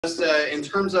Just in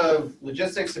terms of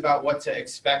logistics about what to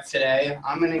expect today,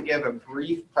 I'm going to give a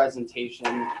brief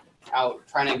presentation out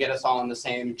trying to get us all on the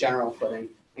same general footing.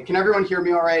 And can everyone hear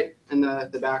me all right in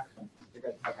the back? You're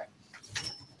good? Okay.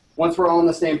 Once we're all on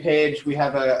the same page, we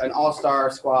have an all-star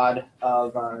squad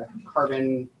of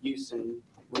carbon use and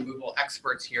removal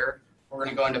experts here. We're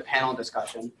going to go into panel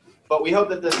discussion. But we hope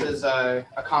that this is a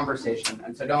conversation,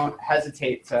 and so don't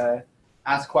hesitate to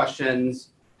ask questions.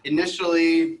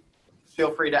 Initially,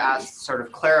 feel free to ask sort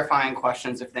of clarifying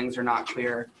questions if things are not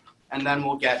clear, and then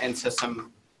we'll get into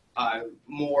some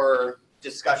more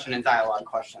discussion and dialogue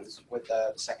questions with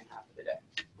the second half of the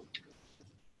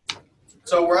day.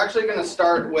 So we're actually going to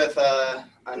start with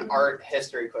an art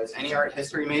history quiz. Any art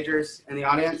history majors in the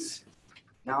audience?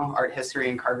 No? Art history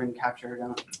and carbon capture?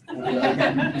 Don't.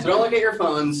 So don't look at your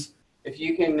phones. If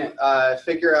you can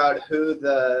figure out who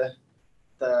the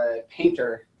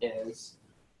painter is,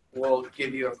 we'll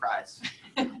give you a prize.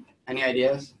 Any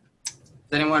ideas?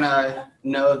 Does anyone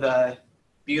know the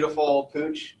beautiful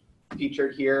pooch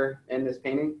featured here in this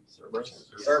painting?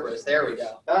 Cerberus. There we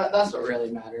go. That's what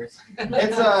really matters.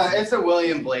 It's a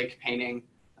William Blake painting.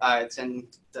 It's in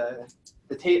the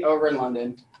Tate over in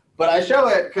London. But I show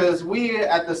it because we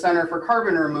at the Center for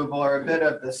Carbon Removal are a bit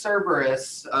of the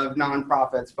Cerberus of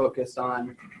nonprofits focused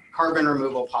on carbon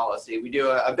removal policy. We do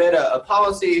a bit of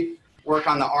policy work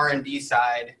on the R&D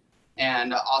side,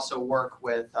 and also work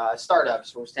with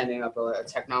startups. We're standing up a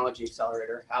technology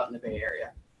accelerator out in the Bay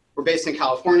Area. We're based in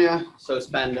California, so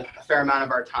spend a fair amount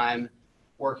of our time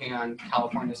working on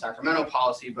California Sacramento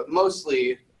policy, but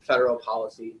mostly federal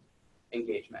policy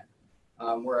engagement.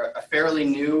 We're a fairly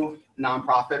new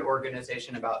nonprofit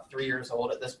organization, about 3 years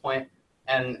old at this point,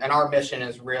 and our mission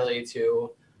is really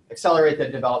to accelerate the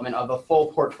development of a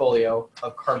full portfolio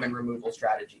of carbon removal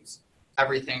strategies.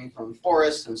 Everything from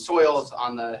forests and soils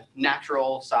on the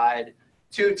natural side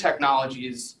to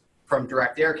technologies from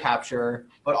direct air capture,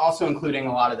 but also including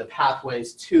a lot of the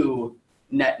pathways to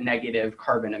net negative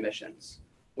carbon emissions,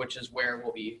 which is where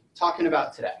we'll be talking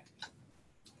about today.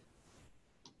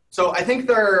 So I think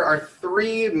there are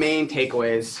three main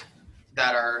takeaways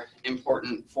that are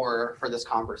important for this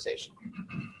conversation.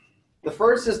 The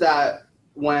first is that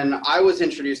when I was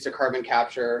introduced to carbon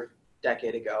capture a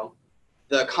decade ago,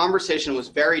 the conversation was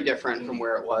very different from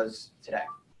where it was today.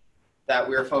 That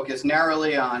we were focused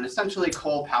narrowly on essentially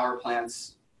coal power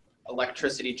plants,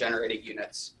 electricity generating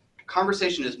units.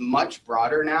 Conversation is much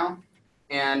broader now.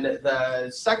 And the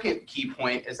second key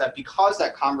point is that because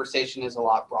that conversation is a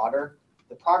lot broader,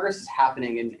 the progress is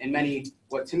happening in many,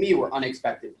 what to me were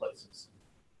unexpected places.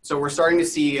 So we're starting to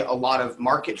see a lot of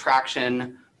market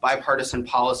traction, bipartisan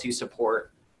policy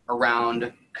support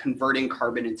around converting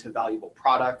carbon into valuable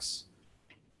products,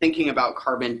 thinking about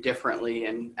carbon differently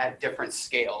and at different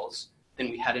scales than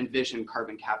we had envisioned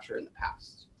carbon capture in the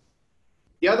past.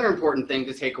 The other important thing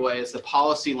to take away is the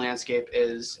policy landscape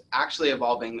is actually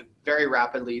evolving very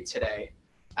rapidly today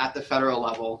at the federal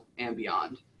level and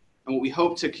beyond. And what we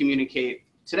hope to communicate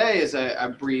today is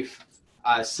a brief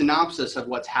synopsis of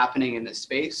what's happening in this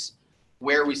space,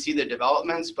 where we see the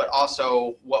developments, but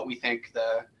also what we think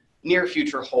the near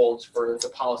future holds for the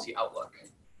policy outlook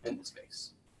in the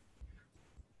space.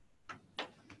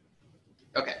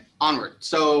 Okay, onward.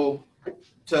 So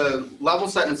to level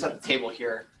set and set the table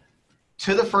here,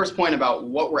 to the first point about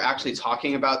what we're actually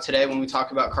talking about today when we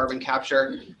talk about carbon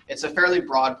capture, it's a fairly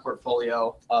broad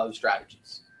portfolio of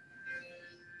strategies.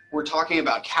 We're talking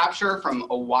about capture from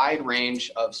a wide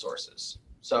range of sources.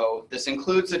 So this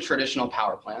includes the traditional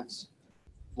power plants,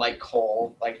 like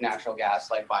coal, like natural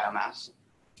gas, like biomass.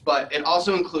 But it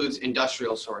also includes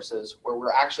industrial sources where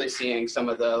we're actually seeing some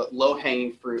of the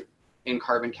low-hanging fruit in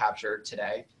carbon capture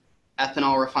today.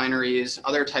 Ethanol refineries,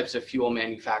 other types of fuel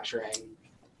manufacturing,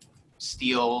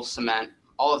 steel, cement,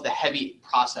 all of the heavy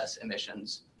process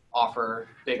emissions offer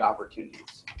big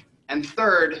opportunities. And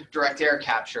third, direct air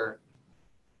capture,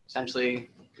 essentially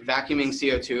vacuuming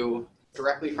CO2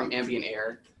 directly from ambient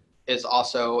air, is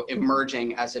also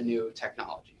emerging as a new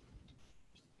technology.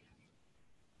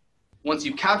 Once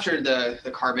you've captured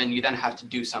the carbon, you then have to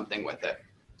do something with it.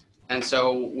 And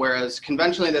so whereas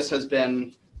conventionally this has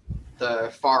been the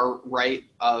far right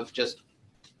of just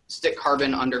stick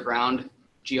carbon underground,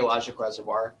 geologic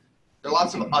reservoir, there are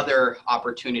lots of other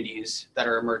opportunities that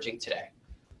are emerging today.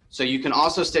 So you can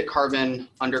also stick carbon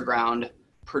underground,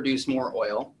 produce more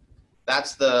oil.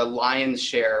 That's the lion's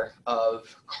share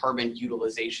of carbon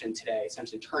utilization today,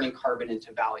 essentially turning carbon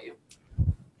into value.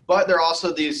 But there are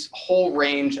also these whole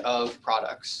range of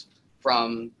products,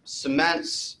 from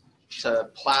cements to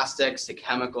plastics to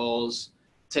chemicals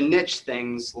to niche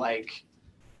things like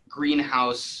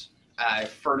greenhouse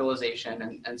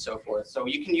fertilization, and so forth. So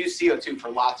you can use CO2 for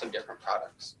lots of different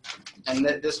products. And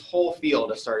this whole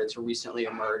field has started to recently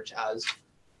emerge as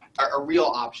a real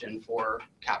option for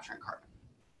capturing carbon.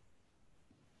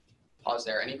 Pause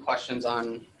there. Any questions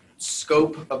on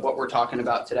scope of what we're talking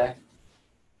about today?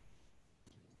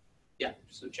 Yeah.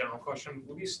 Just a general question.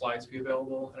 Will these slides be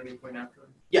available at any point after?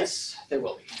 Yes, they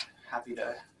will be. Happy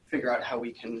to figure out how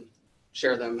we can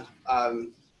share them.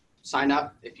 Sign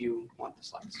up if you want the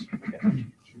slides.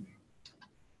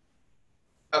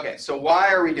 Okay, so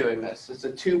why are we doing this? It's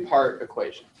a two-part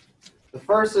equation. The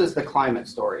first is the climate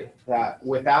story, that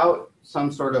without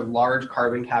some sort of large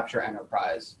carbon capture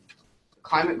enterprise, the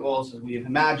climate goals, as we've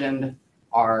imagined,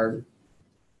 are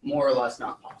more or less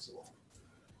not possible.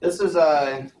 This is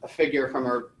a figure from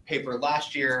a paper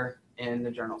last year in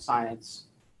the journal Science.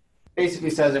 Basically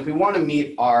says if we want to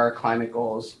meet our climate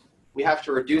goals, we have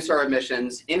to reduce our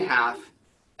emissions in half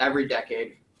every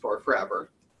decade for forever.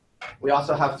 We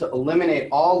also have to eliminate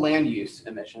all land use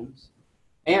emissions.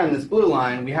 And this blue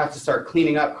line, we have to start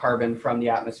cleaning up carbon from the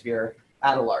atmosphere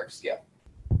at a large scale.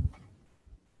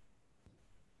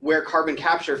 Where carbon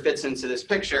capture fits into this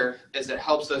picture is it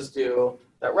helps us do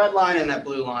that red line and that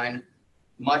blue line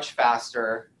much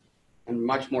faster and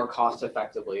much more cost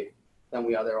effectively than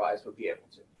we otherwise would be able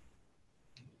to.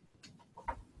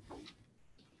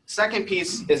 Second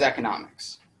piece is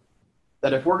economics.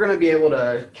 That if we're going to be able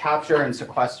to capture and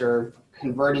sequester,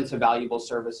 convert into valuable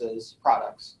services,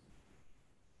 products,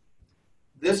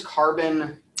 this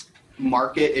carbon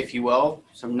market, if you will,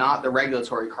 so not the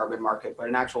regulatory carbon market, but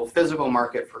an actual physical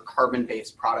market for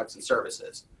carbon-based products and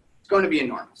services, it's going to be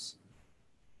enormous.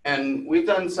 And we've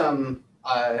done some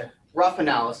rough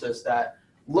analysis that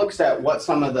looks at what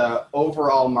some of the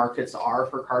overall markets are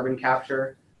for carbon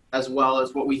capture, as well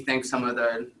as what we think some of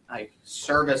the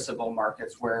serviceable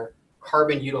markets where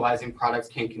carbon utilizing products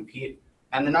can compete,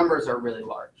 and the numbers are really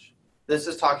large. This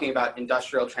is talking about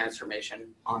industrial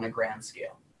transformation on a grand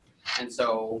scale. And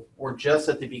so we're just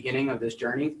at the beginning of this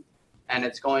journey, and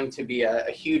it's going to be a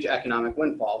huge economic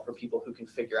windfall for people who can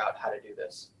figure out how to do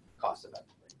this cost effectively.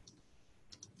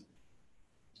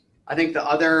 I think the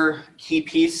other key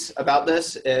piece about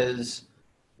this is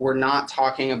we're not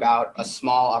talking about a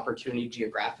small opportunity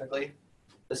geographically.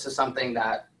 This is something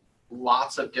that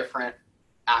lots of different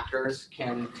actors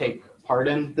can take part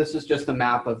in. This is just a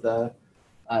map of the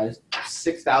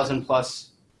 6,000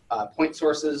 plus point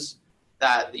sources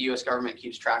that the US government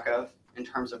keeps track of in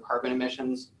terms of carbon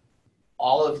emissions.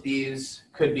 All of these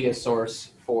could be a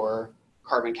source for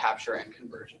carbon capture and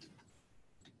conversion.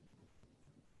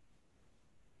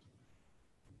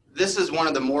 This is one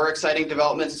of the more exciting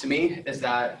developments to me, is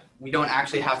that we don't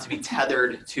actually have to be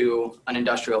tethered to an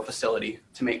industrial facility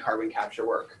to make carbon capture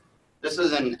work. This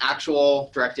is an actual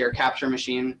direct air capture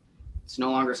machine. It's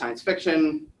no longer science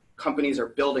fiction. Companies are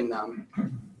building them.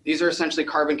 These are essentially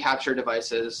carbon capture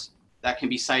devices that can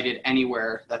be sited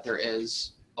anywhere that there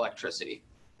is electricity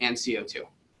and CO2,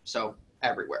 so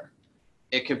everywhere.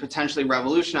 It could potentially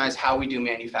revolutionize how we do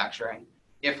manufacturing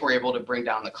if we're able to bring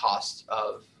down the cost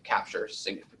of capture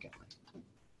significantly.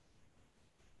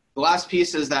 The last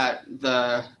piece is that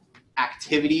the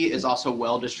activity is also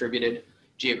well distributed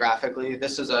geographically.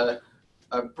 This is a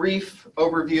brief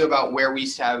overview about where we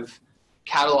have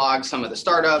cataloged some of the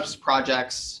startups,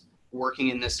 projects working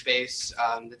in this space.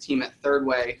 The team at Third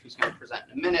Way, who's going to present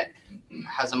in a minute,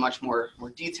 has a much more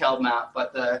detailed map,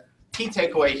 but the key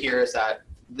takeaway here is that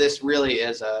this really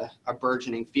is a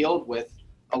burgeoning field with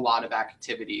a lot of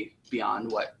activity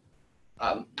beyond what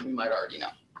we might already know.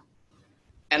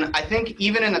 And I think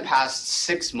even in the past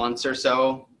 6 months or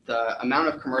so, the amount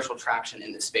of commercial traction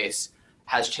in this space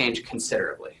has changed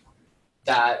considerably.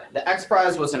 That the X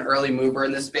Prize was an early mover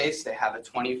in this space. They have a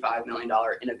 $25 million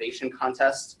innovation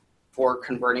contest for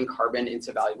converting carbon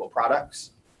into valuable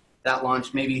products. That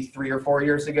launched maybe 3 or 4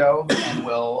 years ago and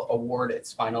will award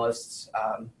its finalists,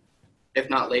 if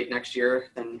not late next year,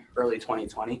 then early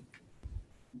 2020.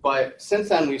 But since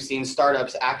then, we've seen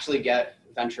startups actually get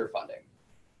venture funding.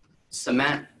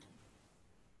 Cement,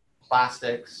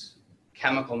 plastics,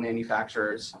 chemical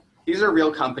manufacturers, these are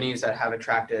real companies that have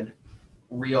attracted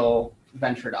real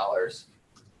venture dollars,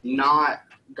 not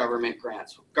government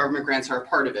grants. Government grants are a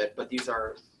part of it, but these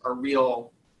are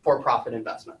real for-profit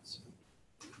investments.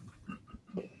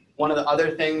 One of the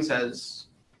other things as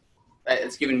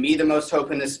it's given me the most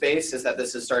hope in this space is that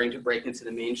this is starting to break into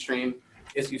the mainstream,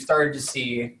 is we've started to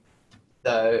see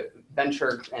the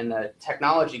venture and the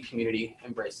technology community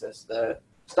embrace this. The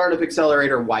startup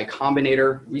accelerator Y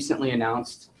Combinator recently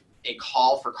announced a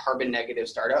call for carbon negative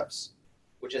startups,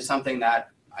 which is something that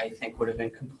I think would have been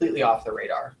completely off the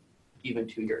radar even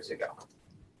 2 years ago.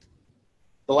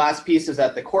 The last piece is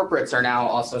that the corporates are now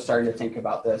also starting to think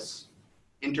about this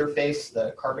interface.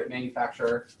 The carpet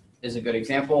manufacturer is a good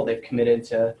example. They've committed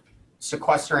to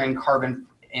sequestering carbon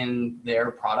in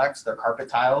their products, their carpet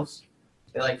tiles.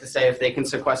 They like to say if they can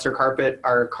sequester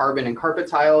carbon in carpet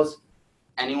tiles,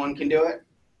 anyone can do it.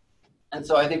 And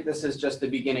so I think this is just the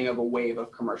beginning of a wave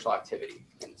of commercial activity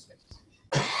in the space.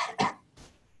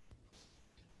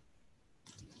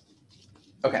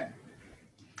 Okay.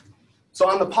 So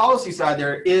on the policy side,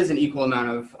 there is an equal amount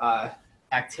of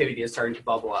activity is starting to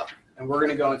bubble up. And we're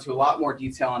going to go into a lot more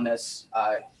detail on this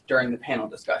during the panel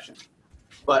discussion.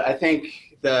 But I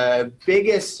think the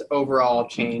biggest overall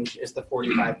change is the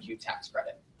 45Q tax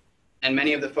credit. And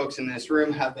many of the folks in this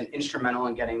room have been instrumental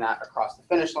in getting that across the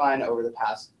finish line over the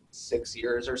past 6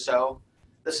 years or so.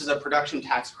 This is a production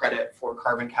tax credit for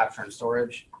carbon capture and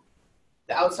storage.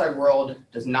 The outside world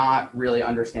does not really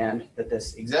understand that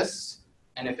this exists,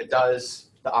 and if it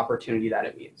does, the opportunity that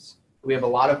it means. We have a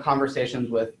lot of conversations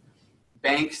with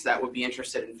banks that would be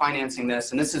interested in financing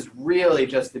this, and this is really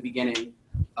just the beginning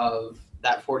of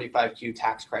that 45Q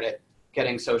tax credit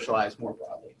getting socialized more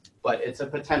broadly, but it's a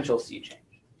potential sea change.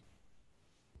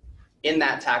 In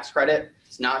that tax credit,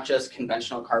 it's not just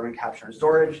conventional carbon capture and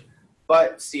storage,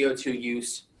 but CO2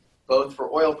 use, both for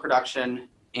oil production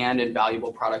and in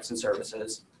valuable products and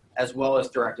services, as well as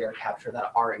direct air capture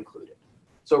that are included.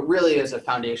 So it really is a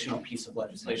foundational piece of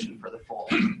legislation for the full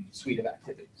suite of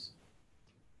activities.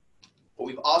 What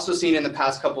we've also seen in the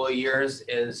past couple of years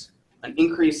is an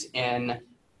increase in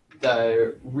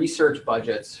the research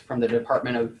budgets from the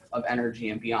Department of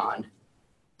Energy and beyond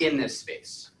in this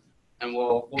space. And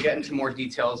we'll get into more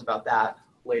details about that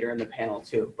later in the panel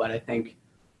too. But I think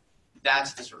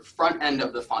that's the sort of front end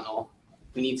of the funnel.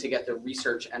 We need to get the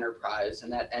research enterprise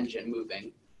and that engine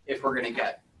moving if we're going to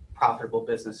get profitable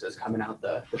businesses coming out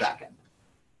the back end.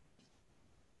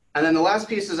 And then the last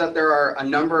piece is that there are a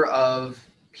number of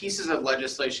pieces of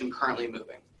legislation currently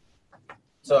moving.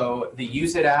 So the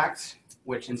Use It Act,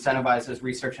 which incentivizes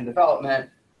research and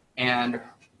development and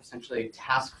essentially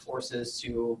task forces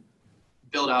to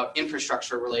build out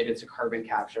infrastructure related to carbon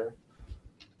capture,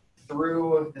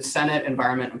 through the Senate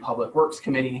Environment and Public Works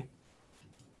Committee,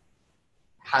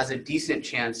 has a decent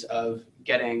chance of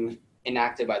getting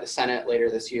enacted by the Senate later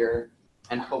this year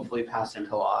and hopefully passed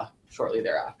into law shortly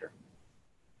thereafter.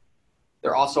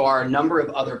 There also are a number of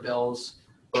other bills,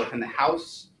 both in the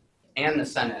House and the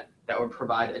Senate, that would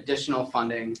provide additional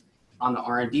funding on the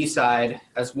R&D side,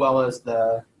 as well as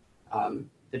the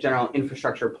general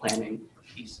infrastructure planning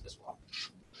piece as well.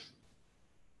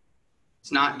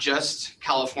 It's not just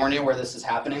California where this is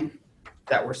happening,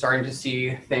 that we're starting to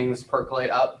see things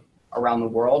percolate up around the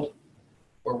world.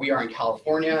 Where we are in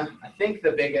California, I think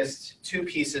the biggest two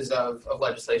pieces of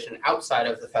legislation outside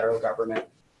of the federal government,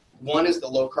 one is the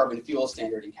low carbon fuel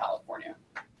standard in California,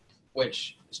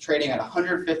 which is trading at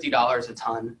 $150 a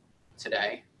ton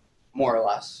today, more or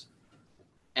less,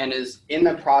 and is in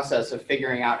the process of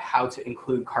figuring out how to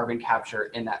include carbon capture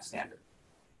in that standard.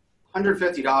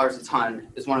 $150 a ton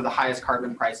is one of the highest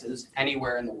carbon prices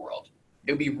anywhere in the world.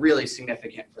 It would be really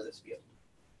significant for this field.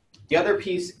 The other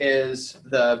piece is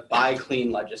the Buy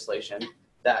Clean legislation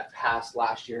that passed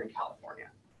last year in California.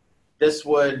 This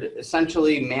would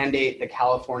essentially mandate the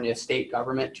California state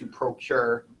government to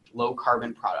procure low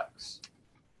carbon products.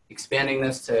 Expanding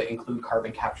this to include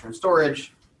carbon capture and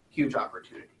storage, huge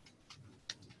opportunity.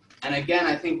 And again,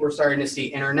 I think we're starting to see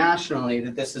internationally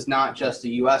that this is not just a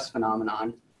US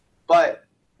phenomenon, but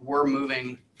we're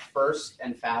moving first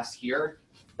and fast here.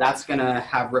 That's gonna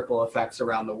have ripple effects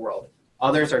around the world.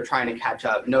 Others are trying to catch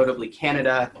up, notably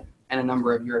Canada and a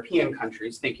number of European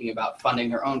countries thinking about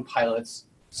funding their own pilots,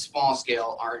 small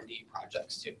scale R&D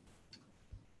projects too.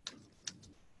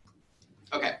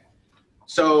 Okay,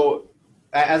 so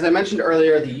as I mentioned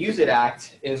earlier, the Use It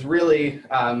Act is really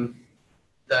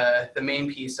the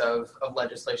main piece of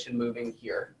legislation moving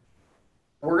here.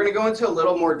 We're gonna go into a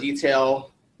little more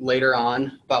detail later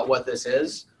on about what this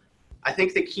is. I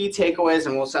think the key takeaways,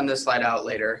 and we'll send this slide out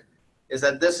later, is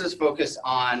that this is focused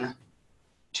on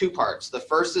two parts. The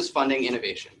first is funding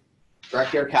innovation,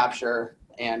 direct air capture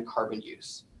and carbon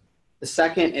use. The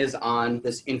second is on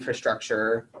this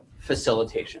infrastructure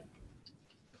facilitation.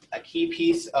 A key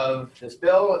piece of this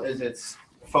bill is its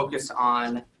focus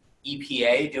on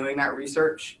EPA doing that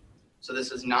research. So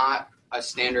this is not a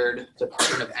standard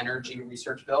Department of Energy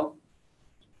research bill.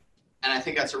 And I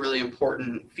think that's a really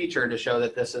important feature to show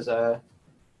that this is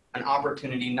an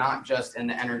opportunity not just in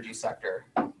the energy sector,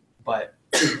 but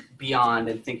beyond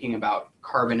and thinking about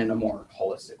carbon in a more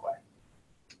holistic way.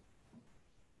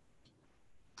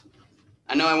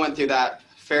 I know I went through that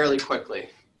fairly quickly,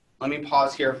 let me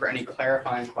pause here for any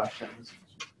clarifying questions,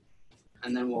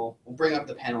 and then we'll bring up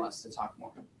the panelists to talk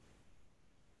more.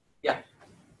 Yeah.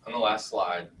 On the last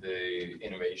slide, the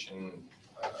innovation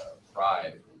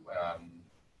pride,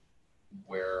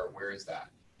 where is that?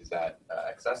 Is that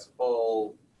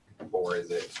accessible, or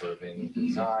is it sort of in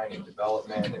design and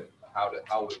development? And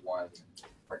how would one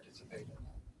participate in that?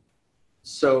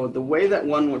 So the way that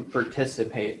one would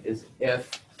participate is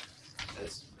if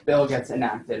this bill gets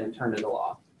enacted and turned into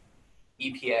law,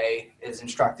 EPA is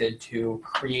instructed to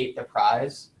create the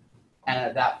prize, and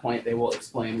at that point they will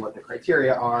explain what the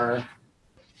criteria are,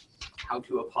 how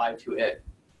to apply to it,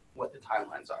 what the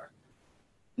timelines are.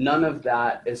 None of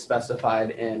that is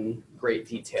specified in great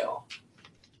detail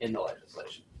in the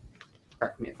legislation.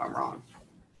 Correct me if I'm wrong.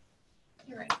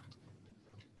 You're right.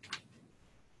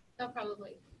 They'll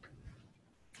probably,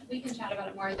 we can chat about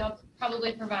it more. They'll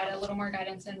probably provide a little more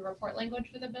guidance and report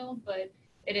language for the bill, but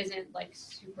it isn't like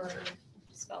super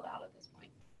spelled out at this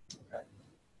point. Okay.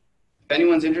 If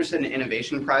anyone's interested in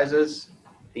innovation prizes,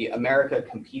 the America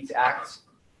Competes Act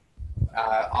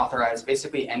authorized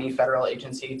basically any federal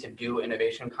agency to do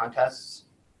innovation contests.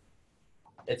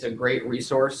 It's a great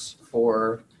resource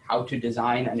for how to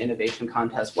design an innovation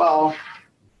contest well,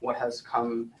 what has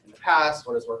come in the past,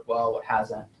 what has worked well, what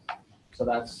hasn't. So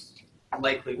that's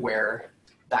likely where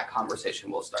that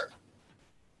conversation will start.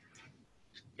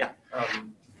 Yeah.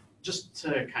 Just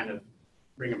to kind of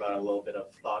bring about a little bit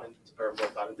of thought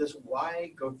into this,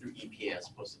 why go through EPA as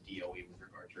opposed to DOE with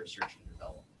regard to research and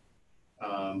development?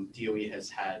 DOE has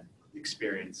had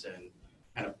experience in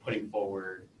kind of putting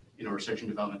forward, research and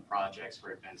development projects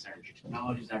for advanced energy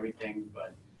technologies and everything,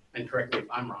 and correct me if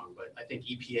I'm wrong, but I think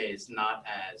EPA is not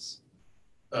as,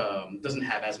 doesn't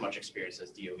have as much experience as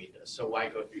DOE does. So why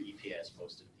go through EPA as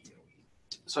opposed to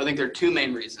DOE? So I think there are two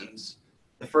main reasons.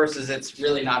 The first is it's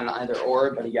really not an either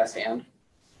or, but a yes and.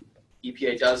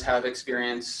 EPA does have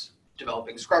experience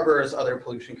developing scrubbers, other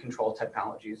pollution control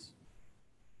technologies.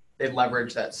 They've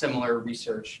leveraged that similar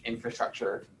research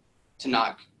infrastructure to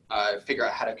not figure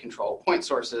out how to control point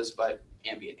sources, but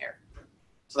ambient air.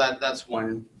 So that's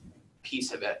one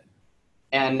piece of it.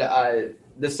 And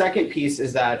the second piece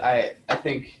is that I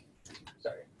think,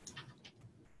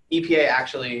 EPA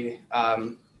actually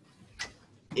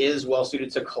is well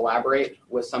suited to collaborate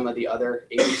with some of the other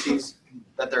agencies,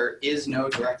 that there is no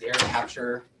direct air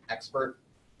capture expert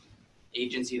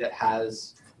agency that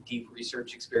has deep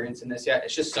research experience in this yet.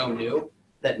 It's just so new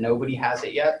that nobody has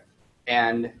it yet.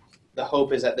 And the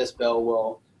hope is that this bill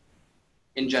will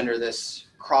engender this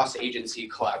cross-agency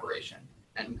collaboration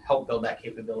and help build that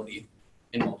capability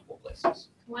in multiple places.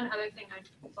 One other thing I'd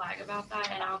flag about that,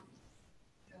 and I'll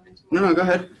go into No, go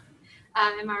ahead.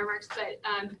 in my remarks, but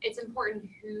it's important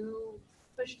who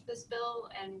pushed this bill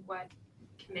and what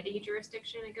committee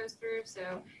jurisdiction it goes through.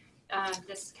 So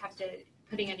this kept it,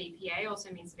 putting it EPA also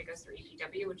means that it goes through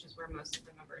EPW, which is where most of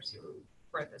the members who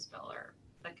wrote this bill are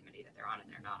the committee that they're on, and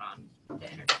they're not on the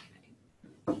Energy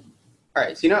Committee. All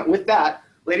right, so with that,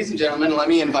 ladies and gentlemen, let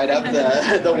me invite up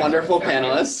the wonderful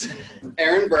panelists.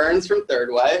 Aaron Burns from Third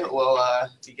Way will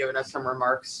be giving us some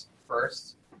remarks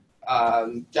first.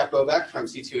 Jeff Bobeck from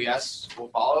C2ES will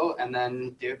follow, and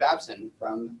then David Babson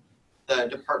from the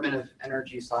Department of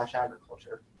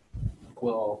Energy/Agriculture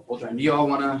will join. Do you all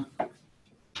want to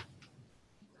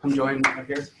come join up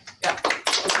here? Yeah.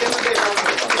 Let's give them a big round of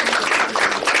applause.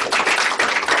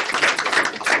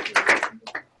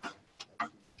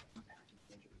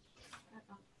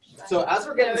 So as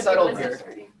we're getting settled here,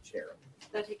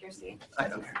 They'll take your seat. I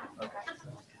don't care. Okay.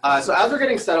 So as we're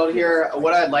getting settled here,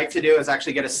 what I'd like to do is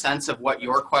actually get a sense of what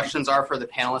your questions are for the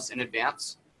panelists in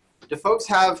advance. Do folks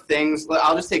have things?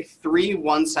 I'll just take 3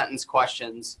 one-sentence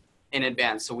questions in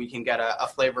advance so we can get a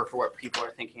flavor for what people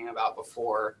are thinking about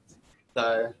before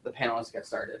the panelists get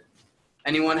started.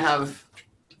 Anyone have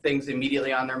things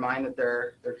immediately on their mind that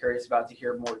they're curious about to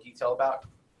hear more detail about?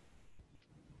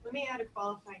 Let me add a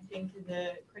qualifying thing to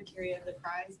the criteria of the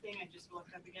prize thing. I just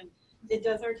looked up again. It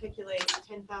does articulate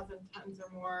 10,000 tons or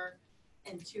more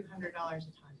and $200 a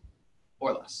ton.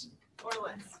 Or less. Or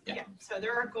less. Yeah. Yeah. So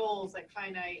there are goals, like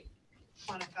finite,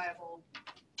 quantifiable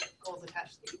goals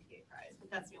attached to the EPA prize,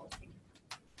 but that's the only thing.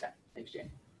 Okay, thanks,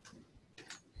 Jane.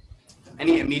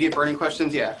 Any immediate burning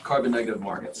questions? Yeah. Carbon negative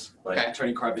markets, like Okay.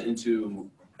 turning carbon into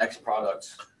X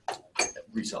product,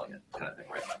 reselling it, kind of thing,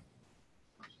 right?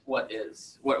 What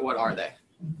are they?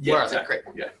 Yeah, What are exactly. they?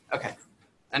 Great. Yeah. Okay.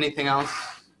 Anything else?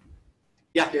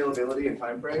 Yeah. Scalability and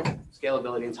time frame.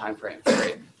 Scalability and time frame.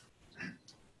 Great.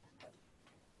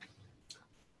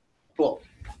 Cool.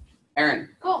 Erin,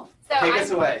 Cool. So take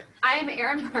us away. I am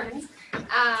Erin Burns,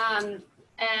 and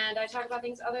I talk about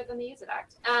things other than the Use It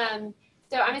Act.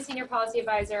 So I'm a senior policy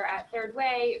advisor at Third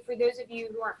Way. For those of you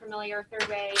who aren't familiar, Third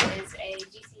Way is a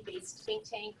DC-based think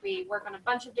tank. We work on a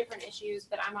bunch of different issues,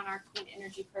 but I'm on our clean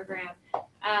energy program.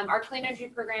 Our clean energy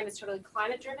program is totally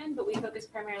climate driven, but we focus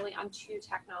primarily on 2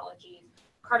 technologies,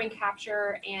 carbon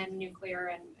capture and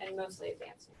nuclear, and mostly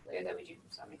advanced nuclear, though we do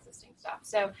some existing stuff.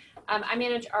 So I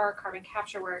manage our carbon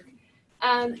capture work.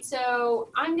 So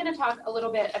I'm going to talk a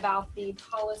little bit about the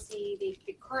policy,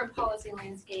 the current policy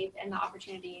landscape and the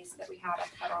opportunities that we have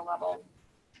at the federal level.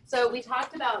 So we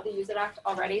talked about the Use It Act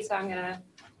already, so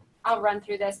I'll run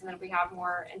through this, and then if we have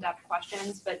more in-depth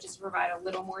questions, but just to provide a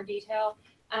little more detail.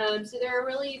 So there are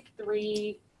really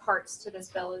 3 parts to this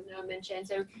bill, as Noah mentioned.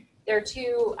 So there are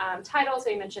 2 titles. So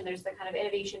you mentioned there's the kind of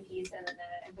innovation piece and then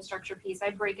the infrastructure piece.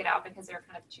 I break it out because there are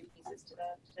kind of 2 pieces to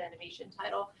the innovation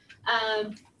title.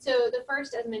 So the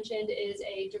first, as mentioned, is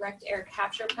a direct air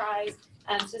capture prize.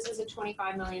 So this is a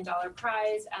 $25 million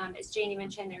prize. As Janie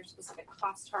mentioned, there are specific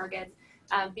cost targets.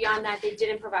 Beyond that, they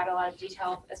didn't provide a lot of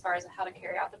detail as far as how to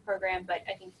carry out the program, but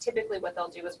I think typically what they'll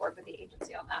do is work with the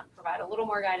agency on that, provide a little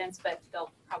more guidance, but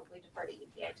they'll probably defer to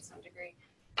EPA to some degree.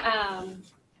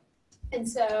 And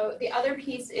so the other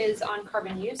piece is on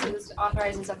carbon use. So this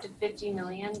authorizes up to $50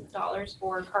 million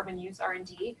for carbon use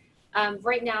R&D.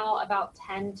 Right now, about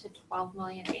 10 to 12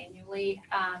 million annually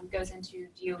goes into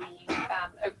DOE.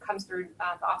 It comes through the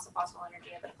Office of Fossil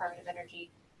Energy and the Department of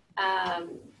Energy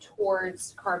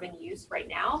towards carbon use right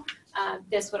now.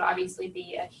 This would obviously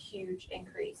be a huge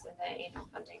increase in the annual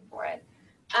funding for it.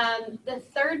 The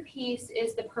third piece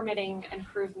is the permitting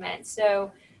improvement.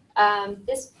 So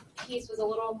this piece was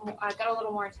got a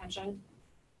little more attention.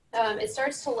 It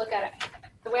starts to look at it,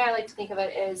 the way I like to think of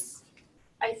it is,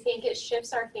 I think it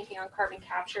shifts our thinking on carbon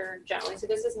capture generally. So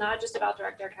this is not just about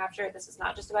direct air capture. This is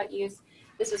not just about use.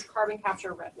 This is carbon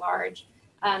capture writ large.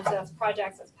 So that's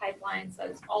projects, that's pipelines,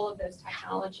 that's all of those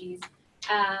technologies.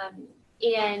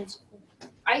 And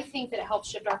I think that it helps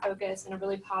shift our focus in a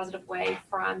really positive way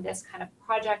from this kind of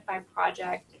project by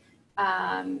project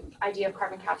idea of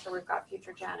carbon capture. We've got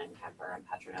FutureGen and Kemper and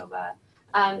Petronova,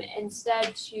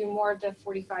 instead to more of the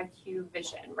 45Q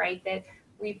vision, right? That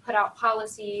we put out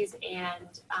policies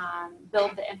and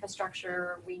build the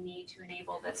infrastructure we need to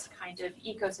enable this kind of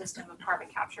ecosystem of carbon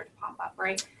capture to pop up,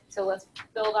 right? So let's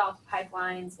build out the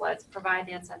pipelines, let's provide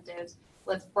the incentives,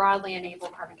 let's broadly enable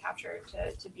carbon capture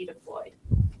to be deployed.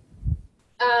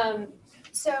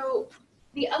 So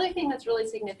the other thing that's really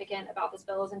significant about this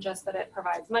bill isn't just that it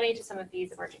provides money to some of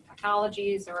these emerging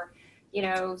technologies or,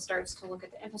 starts to look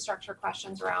at the infrastructure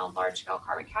questions around large-scale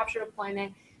carbon capture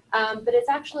deployment, but it's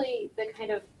actually the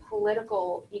kind of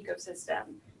political ecosystem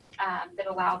that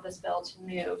allowed this bill to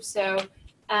move. So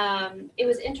it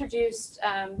was introduced,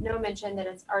 Noah mentioned that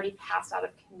it's already passed out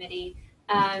of committee.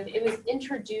 It was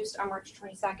introduced on March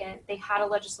 22nd. They had a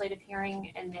legislative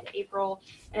hearing in mid-April,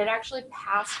 and it actually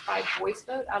passed by voice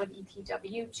vote out of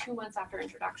EPW 2 months after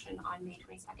introduction on May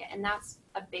 22nd, and that's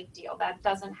a big deal. That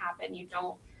doesn't happen. You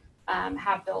don't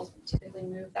have bills typically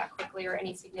move that quickly, or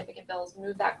any significant bills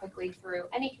move that quickly through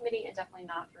any committee, and definitely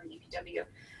not through EPW.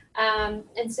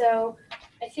 And so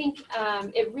I think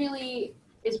it really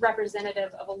is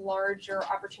representative of a larger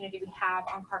opportunity we have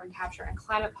on carbon capture and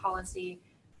climate policy.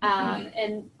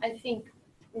 And I think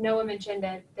Noah mentioned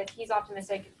that he's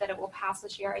optimistic that it will pass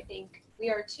this year. I think we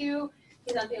are too.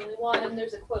 He's not the only one.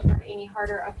 There's a quote from Amy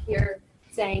Harder up here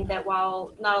saying that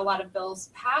while not a lot of bills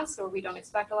pass, or we don't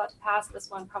expect a lot to pass, this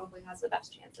one probably has the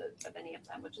best chance of any of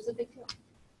them, which is a big deal.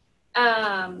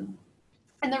 And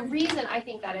the reason I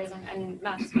think that is, and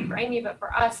not to speak for Amy, but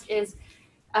for us, is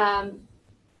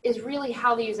really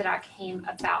how the Use It Act came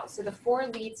about. So the 4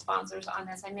 lead sponsors on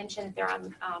this, I mentioned they're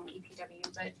on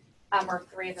EPW, but or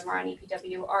 3 of them are on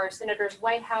EPW, are Senators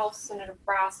Whitehouse, Senator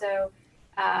Barrasso,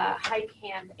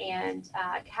 Heitkamp, and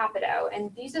Capito.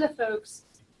 And these are the folks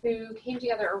who came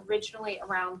together originally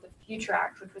around the Future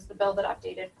Act, which was the bill that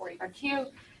updated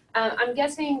 45Q. I'm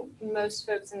guessing most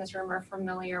folks in this room are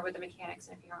familiar with the mechanics,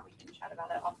 and if you aren't, we can chat about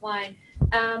it offline.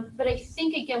 But I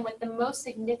think, again, what the most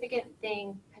significant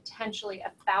thing potentially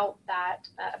about that,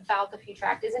 about the Future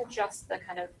Act, isn't just the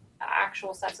kind of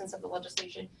actual substance of the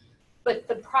legislation, but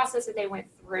the process that they went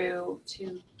through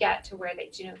to get to where they,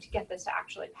 to get this to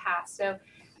actually pass. So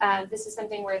this is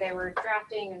something where they were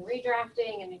drafting and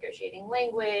redrafting and negotiating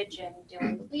language and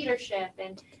dealing with leadership.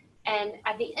 And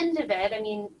at the end of it,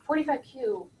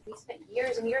 45Q, we spent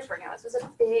years and years working on this. It was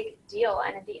a big deal.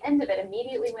 And at the end of it,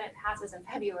 immediately when it passes in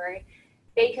February,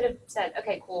 they could have said,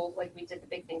 okay, cool, like we did the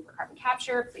big thing for carbon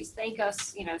capture, please thank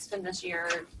us, spend this year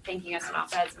thanking us in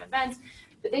op-eds and events.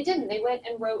 But they didn't. They went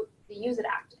and wrote the Use It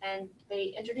Act, and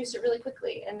they introduced it really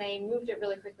quickly, and they moved it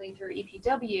really quickly through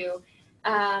EPW.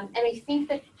 And I think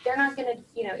that they're not gonna,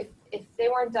 if they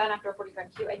weren't done after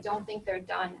 45Q, I don't think they're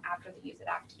done after the Use It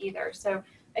Act either. So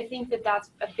I think that that's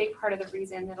a big part of the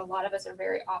reason that a lot of us are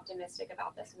very optimistic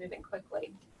about this moving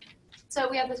quickly. So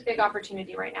we have this big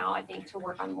opportunity right now, I think, to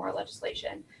work on more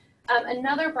legislation.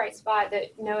 Another bright spot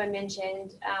that Noah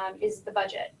mentioned is the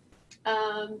budget.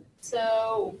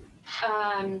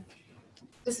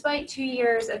 Despite 2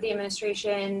 years of the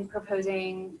administration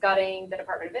proposing gutting the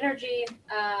Department of Energy,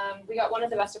 we got one of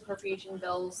the best appropriation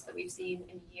bills that we've seen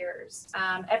in years.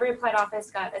 Every applied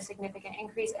office got a significant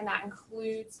increase, and that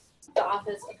includes the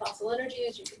Office of Fossil Energy,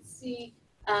 as you can see.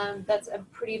 That's a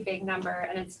pretty big number,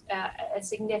 and it's a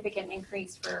significant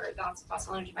increase for the Office of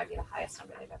Fossil Energy. Might be the highest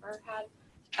number they've ever had.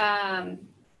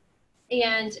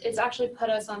 And it's actually put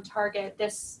us on target,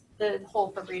 the whole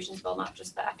appropriations bill, not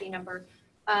just the FE number,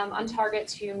 on target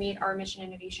to meet our mission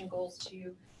innovation goals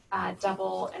to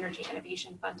double energy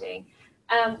innovation funding.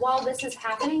 While this is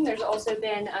happening, there's also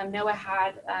been, Noah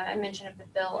had a mention of the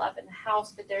bill up in the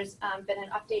House, but there's been an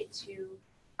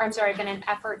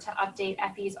effort to update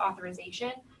FE's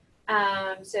authorization.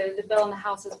 So the bill in the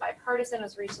House is bipartisan,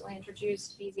 was recently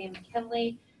introduced, Veazey and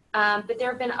McKinley. But there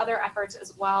have been other efforts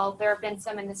as well. There have been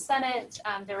some in the Senate.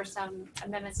 There were some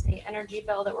amendments to the energy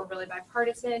bill that were really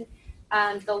bipartisan.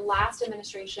 The last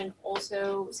administration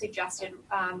also suggested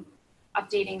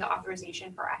updating the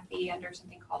authorization for FE under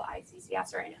something called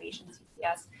ICCS or Innovation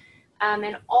CCS.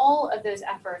 And all of those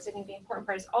efforts, I think the important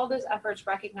part is all those efforts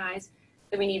recognize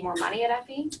that we need more money at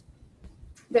FE,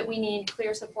 that we need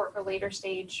clear support for later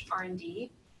stage R&D,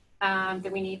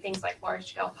 that we need things like large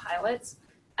scale pilots,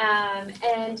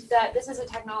 and that this is a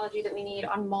technology that we need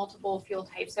on multiple fuel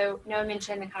types. So Noah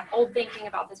mentioned the kind of old thinking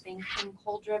about this being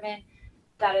coal driven.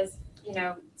 That is,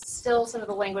 still some of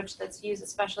the language that's used,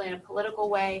 especially in a political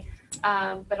way.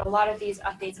 But a lot of these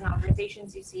updates and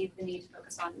authorizations, you see the need to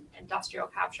focus on industrial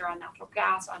capture, on natural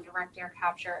gas, on direct air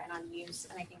capture, and on use.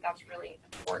 And I think that's really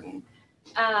important.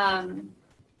 And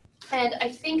I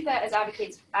think that as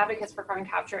advocates for carbon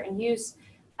capture and use,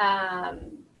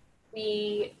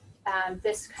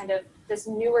 this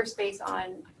newer space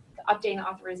on updating the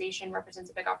authorization represents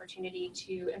a big opportunity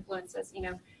to influence this.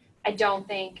 I don't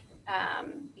think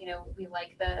we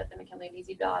like the McKinley and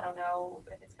Veazey bill. I don't know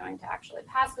if it's going to actually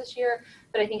pass this year,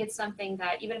 but I think it's something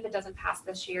that even if it doesn't pass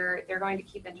this year, they're going to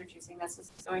keep introducing this.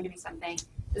 This is going to be a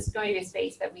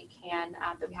space that we can,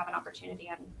 that we have an opportunity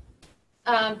in.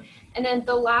 And then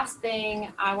the last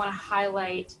thing I want to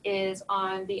highlight is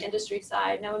on the industry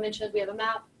side. Noah mentioned we have a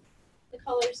map. The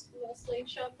colors mostly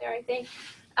show up there, I think.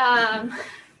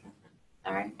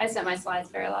 All right, I sent my slides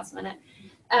very last minute.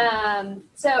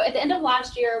 So at the end of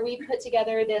last year, we put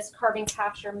together this carbon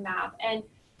capture map. And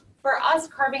for us,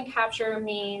 carbon capture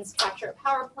means capture at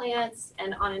power plants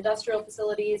and on industrial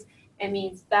facilities. It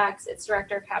means BECCS, it's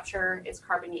direct air capture, it's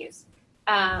carbon use.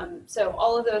 So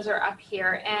all of those are up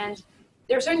here. And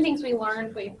there are certain things we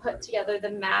learned when we put together the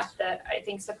map that I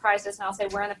think surprised us. And I'll say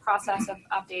we're in the process of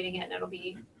updating it, and it'll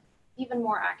be even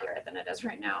more accurate than it is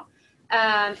right now.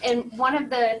 And one of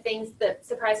the things that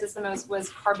surprised us the most was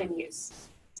carbon use.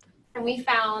 And we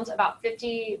found about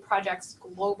 50 projects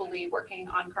globally working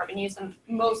on carbon use, and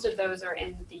most of those are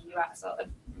in the US. So,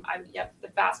 the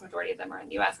vast majority of them are in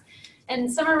the US. And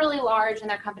some are really large, and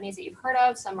they're companies that you've heard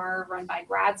of. Some are run by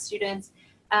grad students.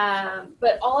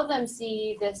 But all of them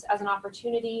see this as an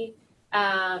opportunity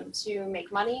to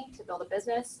make money, to build a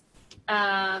business.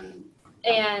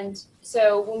 And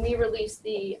so when we release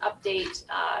the update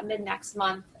mid-next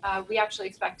month, we actually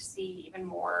expect to see even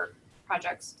more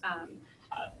projects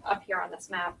up here on this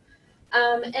map.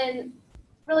 And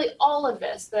really all of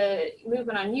this, the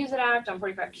movement on Use It Act, on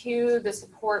 45Q, the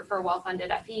support for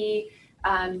well-funded FE,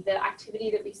 the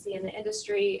activity that we see in the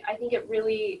industry, I think it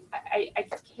really, I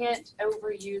can't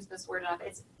overuse this word enough.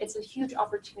 It's a huge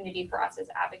opportunity for us as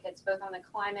advocates, both on the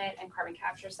climate and carbon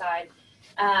capture side.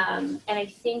 And I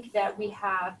think that we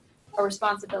have a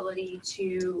responsibility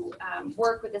to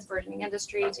work with this burgeoning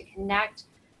industry to connect,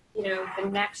 the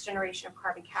next generation of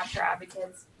carbon capture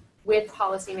advocates with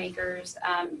policymakers.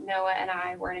 Noah and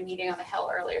I were in a meeting on the Hill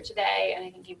earlier today, and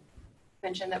I think you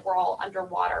mentioned that we're all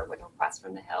underwater with requests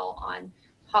from the Hill on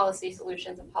policy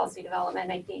solutions and policy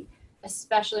development. I think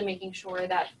especially making sure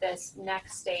that this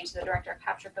next stage, the direct air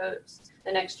capture folks,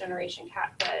 the next generation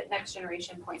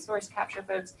point source capture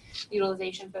folks,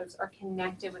 utilization folks are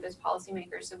connected with those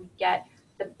policymakers so we get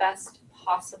the best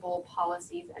possible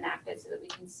policies enacted so that we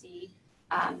can see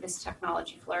this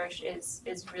technology flourish is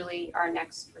really our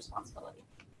next responsibility.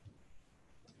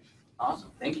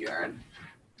 Awesome, thank you, Erin.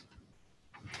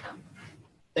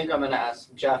 I think I'm going to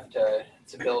ask Jeff to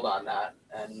build on that.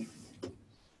 And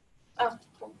oh,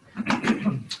 cool.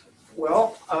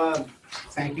 Well,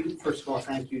 thank you. First of all,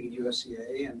 thank you to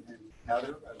USCA and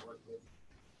Heather. I've worked with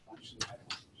a bunch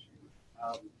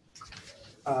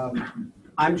of them.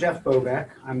 I'm Jeff Bobeck.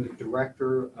 I'm the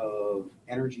Director of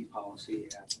Energy Policy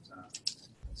at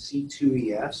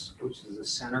C2ES, which is the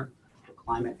Center for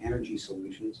Climate Energy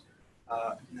Solutions.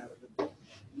 Now, the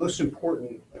most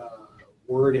important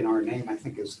word in our name, I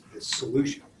think, is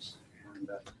solutions. And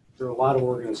there are a lot of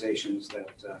organizations that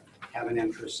have an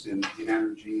interest in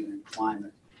energy and in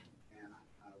climate. And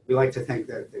we like to think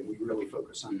that we really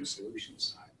focus on the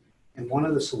solutions side. And one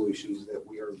of the solutions that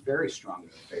we are very strongly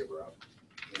in favor of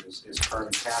is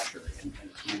carbon capture in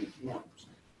many forms.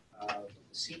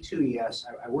 C2ES,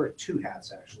 I wear two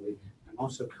hats actually. I'm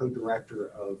also co-director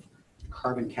of the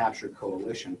Carbon Capture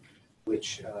Coalition,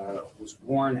 which was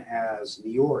born as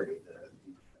NEORI, the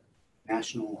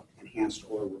National Enhanced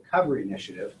Oil Recovery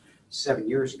Initiative, 7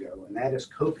 years ago, and that is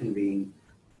co-convened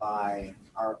by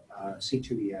our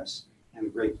C2ES and the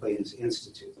Great Plains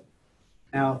Institute.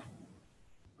 Now,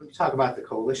 let me talk about the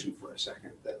coalition for a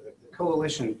second. The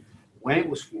coalition, when it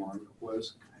was formed,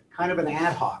 was kind of an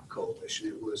ad hoc coalition.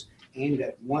 It was aimed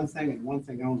at one thing and one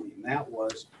thing only, and that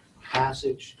was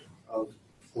passage of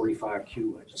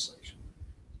 45Q legislation.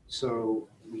 So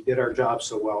we did our job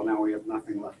so well, now we have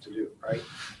nothing left to do, right?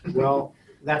 Well,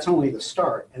 that's only the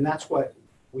start, and that's what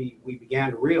we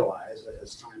began to realize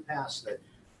as time passed that,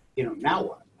 now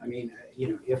what? I mean,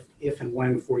 if and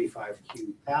when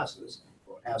 45Q passes,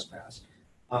 or has passed,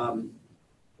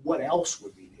 what else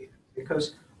would be needed?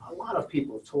 Because a lot of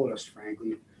people have told us,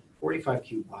 frankly,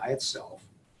 45Q by itself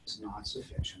is not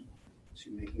sufficient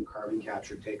to making carbon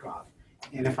capture take off.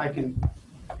 And if I can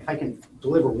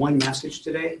deliver one message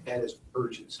today, that is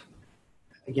urgency.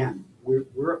 Again,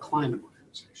 we're a climate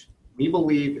organization. We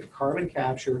believe if carbon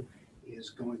capture is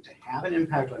going to have an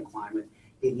impact on climate,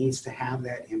 it needs to have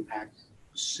that impact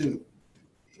soon.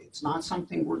 It's not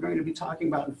something we're going to be talking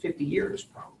about in 50 years,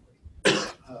 probably.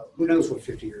 Who knows what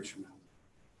 50 years from now.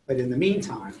 But in the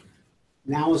meantime,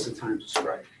 now is the time to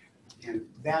strike. And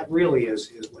that really is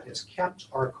what has kept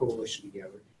our coalition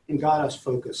together and got us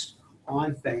focused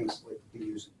on things like the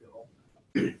Use It bill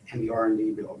and the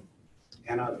R&D bill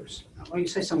and others. Now, let me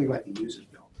say something about the Use It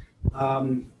bill.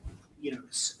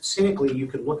 Cynically, you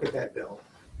could look at that bill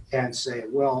and say,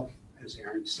 well, as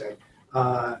Aaron said,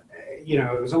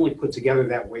 it was only put together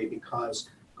that way because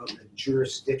of the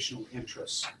jurisdictional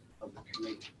interests of the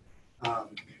committee.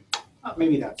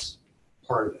 Maybe that's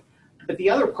part of it. But the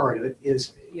other part of it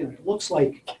is, it looks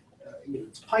like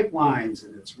it's pipelines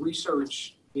and it's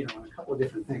research, and a couple of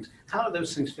different things. How do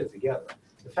those things fit together?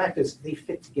 The fact is they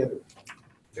fit together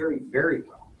very, very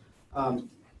well.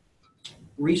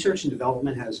 Research and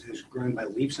development has grown by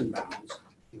leaps and bounds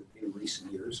in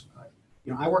recent years.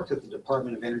 I worked at the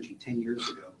Department of Energy 10 years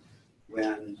ago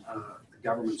when the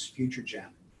government's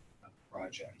FutureGen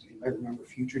project. Anybody remember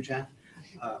FutureGen?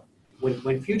 When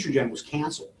FutureGen was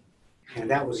canceled, and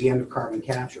that was the end of carbon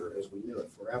capture as we knew it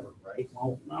forever, right?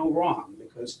 Well, no, wrong,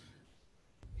 because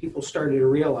people started to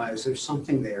realize there's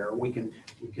something there. We can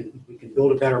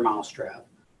build a better mousetrap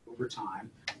over time,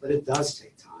 but it does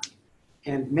take time.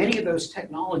 And many of those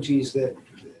technologies that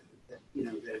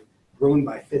have grown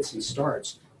by fits and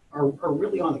starts are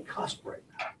really on the cusp right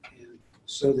now. And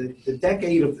so the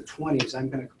decade of the 20s, I'm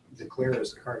going to declare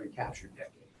as the carbon capture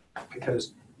decade,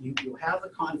 because you have the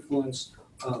confluence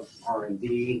of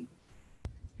R&D,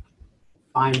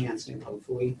 financing,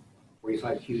 hopefully,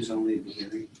 45Q is only the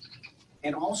beginning,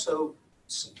 and also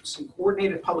some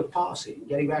coordinated public policy. And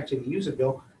getting back to the Use It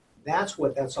bill, that's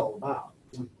what that's all about.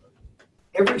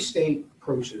 Every state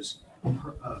approaches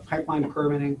pipeline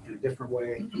permitting in a different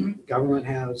way. The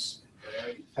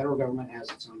federal government has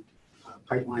its own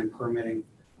pipeline permitting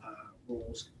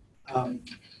rules.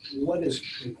 What is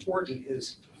important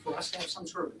is for us to have some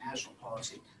sort of national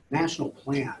policy, national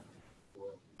plan for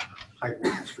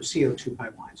pipelines, for CO2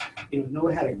 pipelines.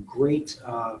 NOAA had a great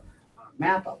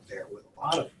map up there with a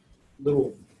lot of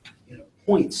little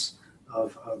points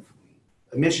of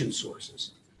emission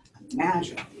sources.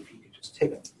 Imagine if you could just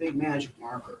take a big magic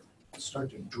marker and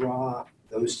start to draw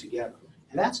those together.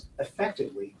 And that's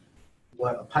effectively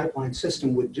what a pipeline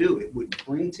system would do. It would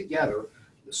bring together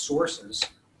the sources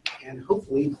and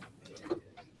hopefully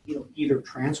either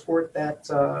transport that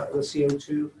the CO2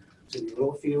 to the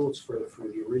oil fields for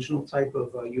the original type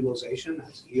of utilization,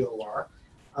 that's EOR,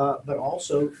 but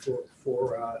also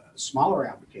for smaller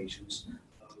applications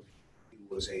of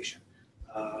utilization.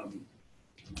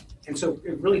 And so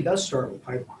it really does start with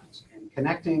pipelines and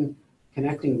connecting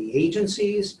the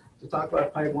agencies to talk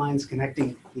about pipelines,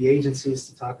 connecting the agencies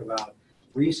to talk about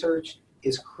research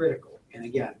is critical. And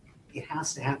again, it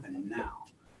has to happen now.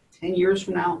 10 years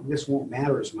from now, this won't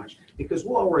matter as much because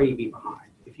we'll already be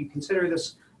behind. If you consider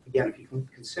this, again, if you can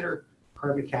consider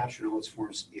carbon capture in all its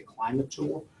forms to be a climate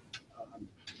tool,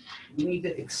 we need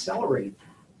to accelerate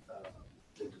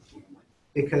the deployment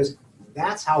because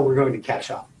that's how we're going to catch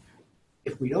up.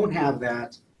 If we don't have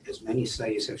that, as many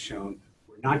studies have shown,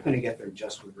 we're not going to get there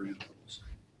just with renewables.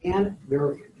 And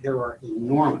there are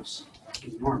enormous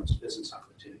business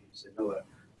opportunities that Noah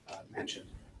mentioned.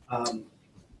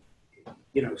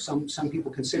 Some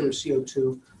people consider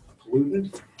CO2 a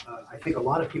pollutant. I think a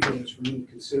lot of people in this room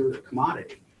consider it a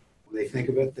commodity. When they think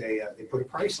of it, they put a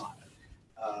price on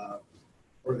it,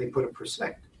 or they put a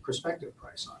prospective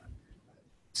price on it.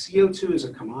 CO2 as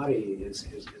a commodity is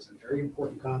a very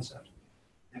important concept.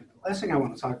 And the last thing I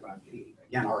want to talk about,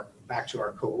 again, back to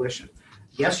our coalition.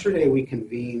 Yesterday, we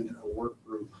convened a work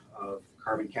group of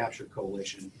Carbon Capture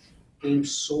Coalition aimed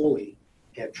solely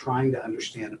at trying to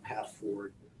understand a path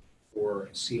forward for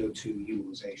CO2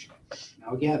 utilization.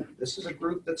 Now, again, this is a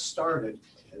group that started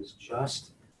as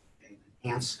just an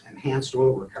enhanced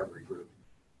oil recovery group.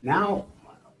 Now,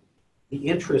 the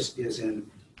interest is in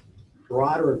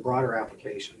broader and broader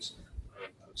applications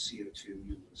of CO2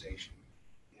 utilization.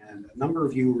 And a number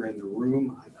of you were in the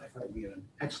room. I thought we had an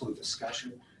excellent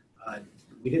discussion.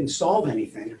 We didn't solve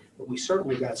anything, but we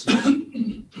certainly got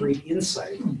some great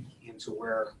insight into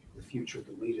where the future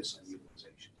could lead us on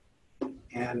utilization.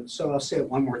 And so I'll say it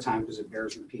one more time because it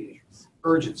bears repeating.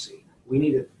 Urgency. We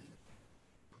need it.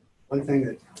 One thing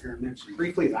that Aaron mentioned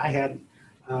briefly that I had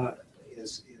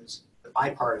is the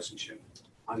bipartisanship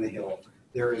on the Hill.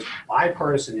 There is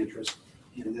bipartisan interest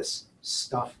in this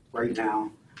stuff right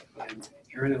now. And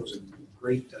Aaron, it was a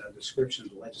great description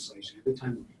of the legislation. Every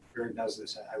time Aaron does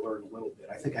this, I learn a little bit.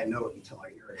 I think I know it until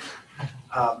I hear it.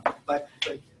 But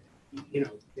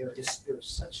there is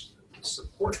such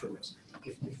support for this.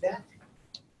 If that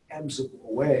ebbs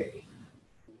away,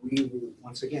 we will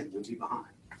once again will be behind.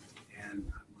 And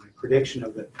my prediction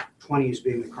of the 20s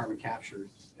being the carbon capture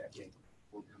decade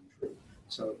will come true.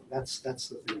 So that's the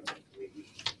thing that I believe.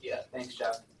 Yeah, thanks,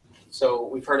 Jeff. So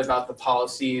we've heard about the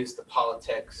policies, the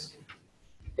politics.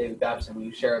 David Babson, will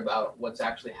you share about what's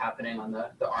actually happening on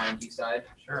the R&D side?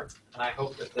 Sure, and I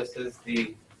hope that this is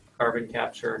the carbon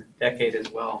capture decade as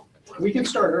well. We can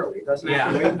start early. It doesn't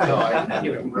have to wait.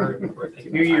 No, we're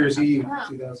thinking New Year's Eve, Wow.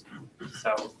 2000.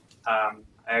 So I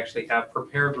actually have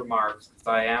prepared remarks because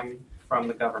I am from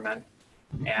the government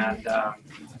and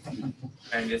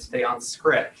trying to stay on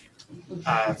script.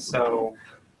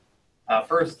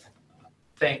 First,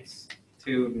 thanks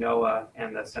to NOAA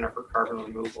and the Center for Carbon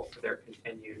Removal for their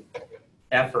continued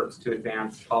efforts to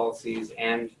advance policies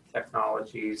and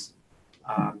technologies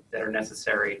that are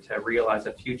necessary to realize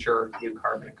a future new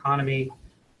carbon economy.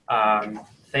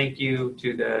 Thank you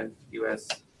to the U.S.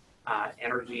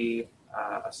 Energy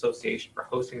Association for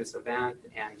hosting this event,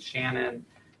 and Shannon.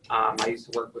 I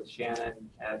used to work with Shannon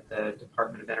at the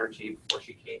Department of Energy before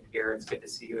she came here. It's good to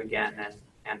see you again,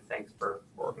 and thanks for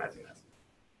organizing this.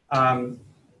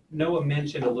 Noah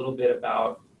mentioned a little bit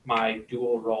about my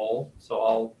dual role,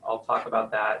 so I'll talk about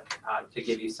that to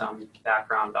give you some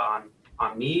background on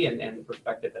me and the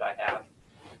perspective that I have.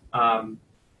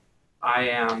 I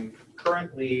am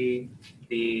currently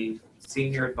the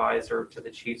senior advisor to the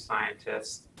chief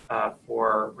scientist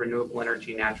for renewable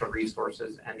energy, natural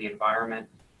resources, and the environment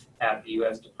at the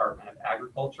U.S. Department of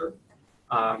Agriculture.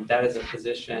 That is a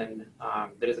position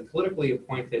that is a politically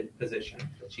appointed position,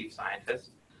 the chief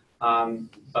scientist.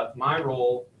 But my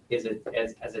role is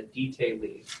as a detail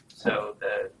lead. So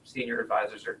the senior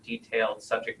advisors are detailed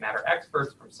subject matter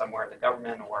experts from somewhere in the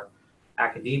government or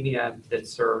academia that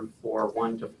serve for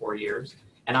 1 to 4 years.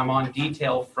 And I'm on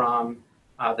detail from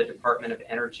the Department of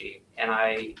Energy. And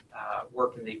I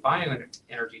work in the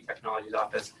Bioenergy Technologies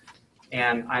Office.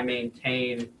 And I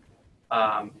maintain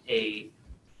a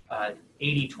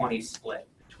 80-20 split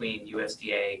between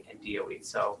USDA and DOE.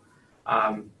 So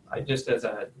just as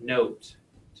a note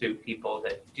to people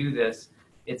that do this,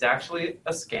 it's actually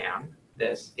a scam,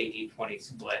 this 80-20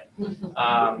 split.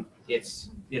 It's,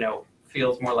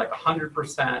 feels more like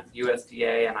 100%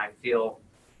 USDA, and I feel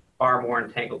far more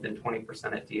entangled than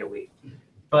 20% at DOE.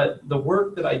 But the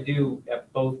work that I do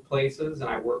at both places, and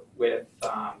I work with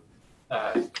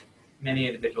many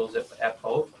individuals at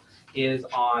both, is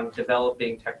on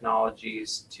developing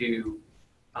technologies to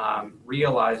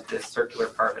realize this circular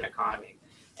carbon economy.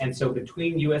 And so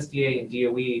between USDA and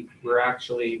DOE, we're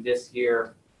actually this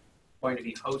year going to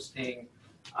be hosting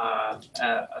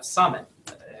a summit,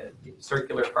 a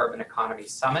Circular Carbon Economy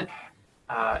Summit,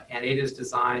 and it is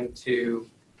designed to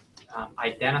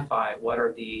identify what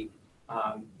are the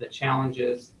the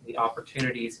challenges, the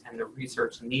opportunities, and the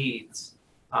research needs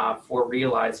for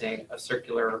realizing a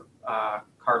circular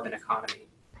carbon economy.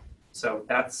 So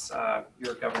that's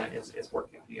your government is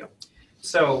working with you.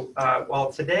 So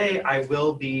while today I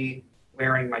will be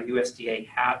wearing my USDA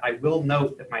hat, I will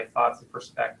note that my thoughts and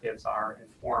perspectives are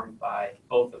informed by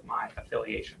both of my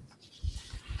affiliations.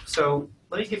 So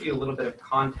let me give you a little bit of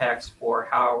context for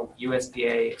how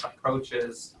USDA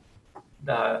approaches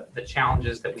the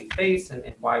challenges that we face and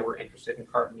why we're interested in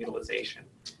carbon utilization.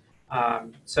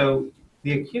 So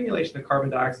the accumulation of carbon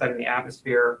dioxide in the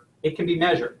atmosphere, it can be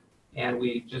measured. And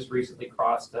we just recently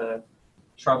crossed a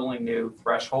troubling new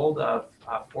threshold of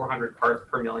 400 parts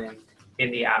per million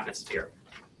in the atmosphere.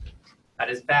 That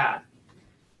is bad.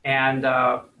 And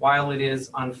while it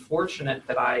is unfortunate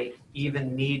that I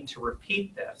even need to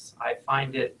repeat this, I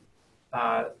find it,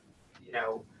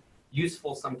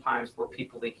 useful sometimes for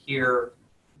people to hear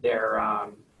their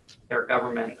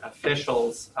government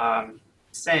officials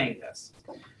saying this.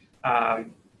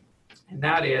 And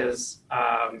that is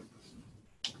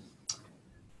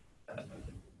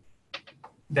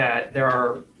that there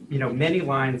are many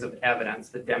lines of evidence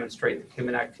that demonstrate that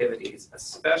human activities,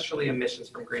 especially emissions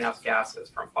from greenhouse gases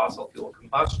from fossil fuel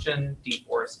combustion,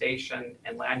 deforestation,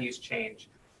 and land use change,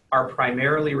 are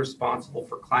primarily responsible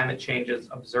for climate changes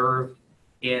observed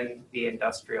in the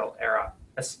industrial era,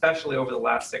 especially over the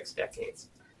last 6 decades.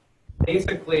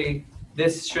 Basically,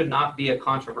 this should not be a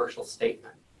controversial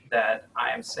statement that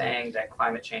I am saying that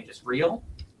climate change is real,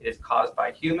 it is caused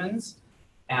by humans,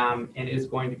 and it is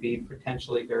going to be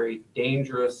potentially very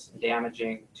dangerous and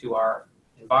damaging to our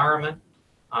environment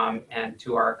and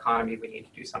to our economy. We need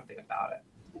to do something about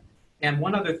it. And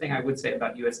one other thing I would say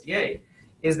about USDA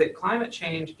is that climate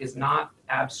change is not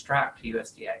abstract to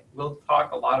USDA. We'll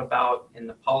talk a lot about in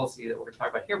the policy that we're going to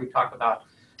talk about here. We talk about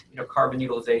carbon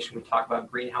utilization. We talk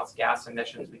about greenhouse gas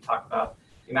emissions. We talk about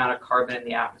the amount of carbon in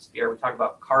the atmosphere. We talk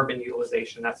about carbon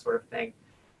utilization, that sort of thing.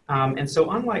 And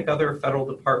so unlike other federal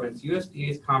departments,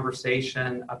 USDA's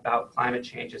conversation about climate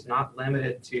change is not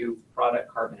limited to product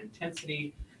carbon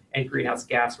intensity and greenhouse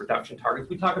gas reduction targets.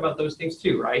 We talk about those things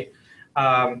too, right?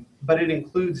 But it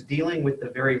includes dealing with the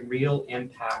very real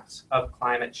impacts of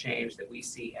climate change that we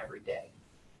see every day.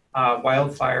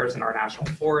 Wildfires in our national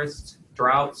forests,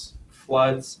 droughts,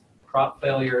 floods, crop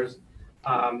failures,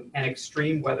 and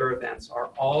extreme weather events are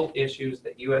all issues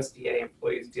that USDA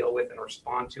employees deal with and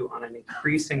respond to on an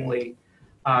increasingly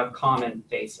common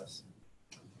basis.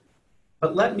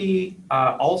 But let me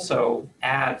also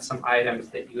add some items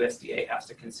that USDA has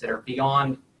to consider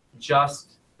beyond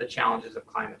just the challenges of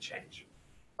climate change.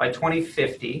 By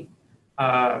 2050,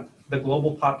 the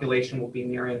global population will be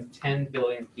nearing 10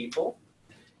 billion people,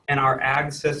 and our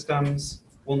ag systems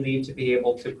will need to be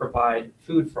able to provide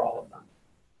food for all of them.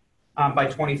 By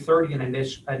 2030,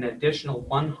 an additional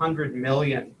 100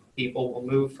 million people will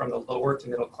move from the lower to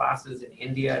middle classes in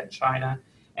India and China,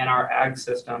 and our ag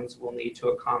systems will need to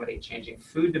accommodate changing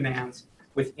food demands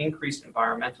with increased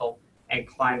environmental and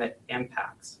climate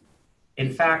impacts.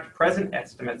 In fact, present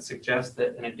estimates suggest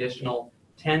that an additional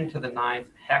 10 to the 9th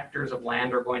hectares of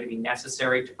land are going to be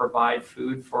necessary to provide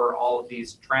food for all of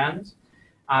these trends.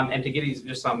 And to give you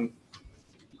just some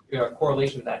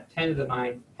correlation to that, 10 to the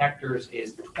 9th hectares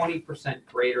is 20%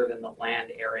 greater than the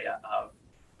land area of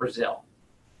Brazil.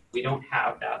 We don't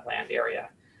have that land area.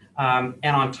 And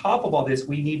on top of all this,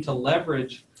 we need to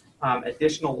leverage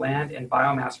additional land and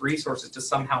biomass resources to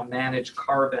somehow manage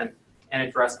carbon and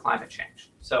address climate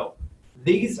change. So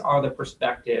these are the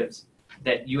perspectives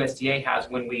that USDA has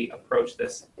when we approach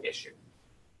this issue.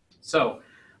 So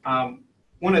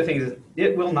one of the things is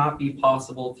it will not be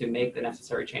possible to make the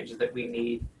necessary changes that we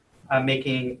need,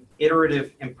 making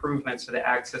iterative improvements to the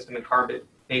ag system and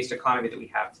carbon-based economy that we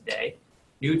have today.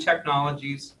 New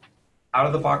technologies,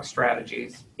 out-of-the-box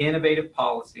strategies, innovative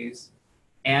policies,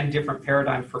 and different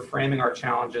paradigms for framing our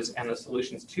challenges and the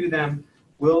solutions to them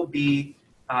will be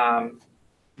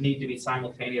need to be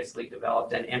simultaneously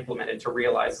developed and implemented to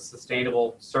realize a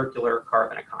sustainable circular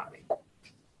carbon economy.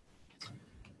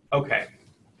 Okay,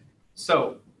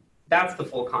 so that's the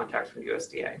full context from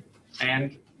USDA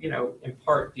and, in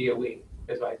part DOE,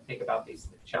 because I think about these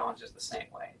challenges the same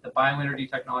way. The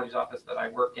Bioenergy Technologies Office that I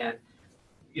work in,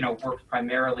 works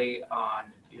primarily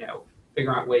on,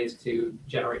 figuring out ways to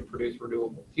generate and produce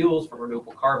renewable fuels from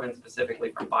renewable carbon,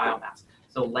 specifically from biomass.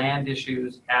 So land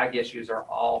issues, ag issues are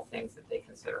all things that they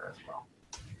consider as well.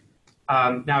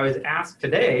 Now, I was asked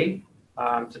today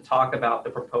to talk about the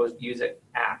proposed Use It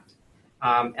Act.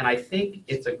 And I think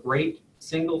it's a great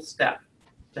single step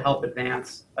to help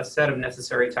advance a set of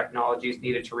necessary technologies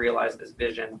needed to realize this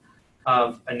vision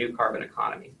of a new carbon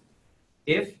economy.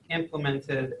 If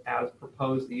implemented as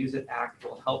proposed, the Use It Act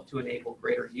will help to enable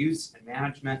greater use and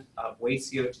management of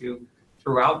waste CO2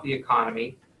 throughout the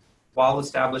economy, while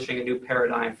establishing a new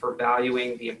paradigm for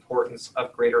valuing the importance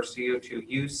of greater CO2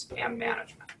 use and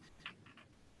management.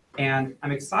 And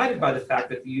I'm excited by the fact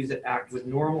that the Use It Act would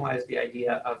normalize the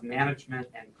idea of management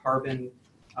and carbon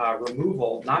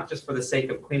removal, not just for the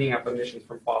sake of cleaning up emissions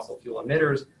from fossil fuel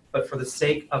emitters, but for the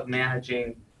sake of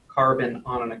managing carbon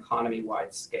on an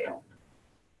economy-wide scale.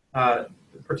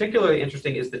 Particularly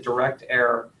interesting is the direct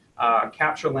air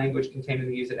capture language contained in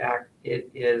the Use It Act. It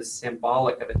is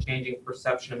symbolic of a changing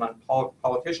perception among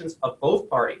politicians of both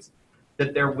parties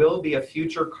that there will be a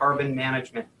future carbon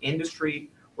management industry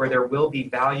where there will be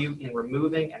value in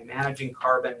removing and managing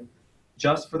carbon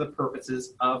just for the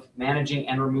purposes of managing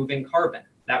and removing carbon.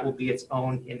 That will be its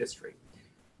own industry.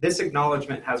 This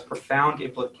acknowledgement has profound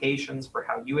implications for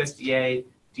how USDA,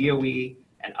 DOE,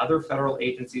 and other federal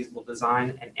agencies will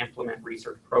design and implement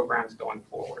research programs going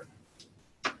forward.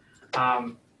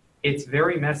 Its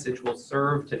very message will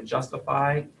serve to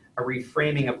justify a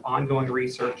reframing of ongoing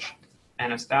research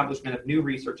and establishment of new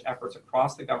research efforts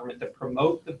across the government that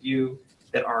promote the view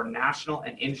that our national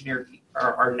and engineered,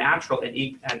 our natural and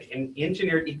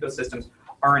engineered ecosystems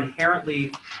are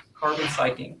inherently carbon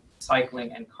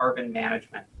cycling and carbon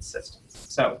management systems.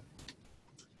 So,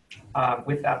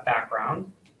 with that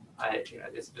background,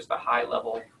 this is just a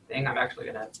high-level thing. I'm actually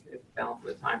going to balance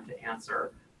the time to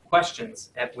answer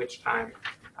questions, at which time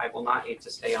I will not need to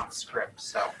stay on script.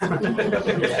 So,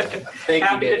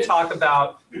 happy to talk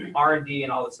about R&D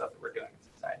and all the stuff that we're doing.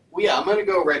 Well, yeah, I'm going to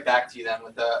go right back to you then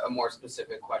with a more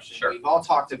specific question. Sure. We've all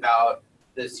talked about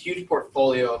this huge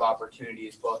portfolio of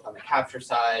opportunities, both on the capture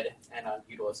side and on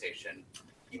utilization.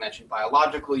 You mentioned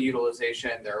biological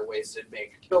utilization. There are ways to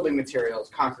make building materials,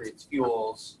 concretes,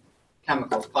 fuels,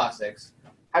 chemicals, plastics.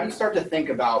 How do you start to think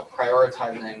about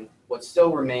prioritizing what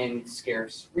still remain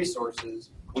scarce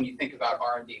resources when you think about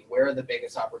R&D? Where are the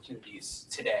biggest opportunities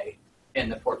today in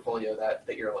the portfolio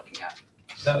that you're looking at?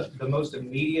 The most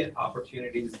immediate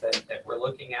opportunities that we're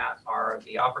looking at are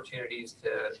the opportunities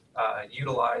to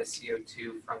utilize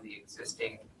CO2 from the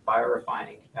existing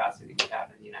biorefining capacity we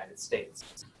have in the United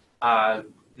States.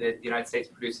 The United States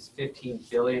produces 15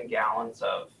 billion gallons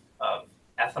of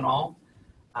ethanol,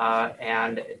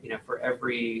 and for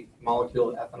every molecule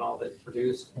of ethanol that's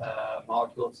produced, a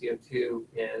molecule of CO2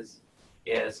 is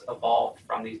evolved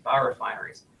from these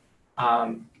biorefineries.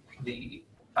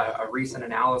 A recent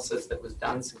analysis that was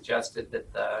done suggested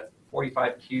that the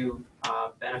 45Q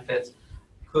benefits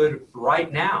could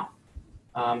right now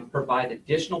provide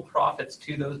additional profits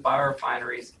to those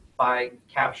biorefineries by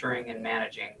capturing and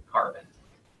managing carbon.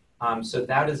 So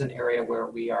that is an area where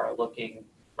we are looking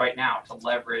right now to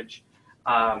leverage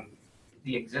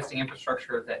the existing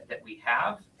infrastructure that we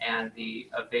have and the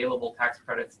available tax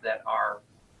credits that are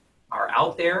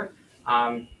out there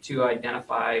to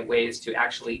identify ways to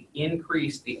actually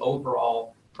increase the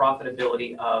overall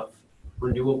profitability of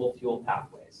renewable fuel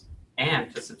pathways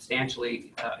and to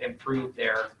substantially improve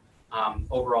their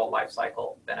overall life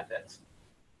cycle benefits.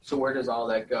 So where does all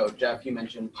that go? Jeff, you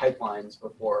mentioned pipelines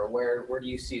before. Where do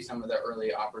you see some of the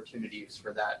early opportunities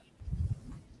for that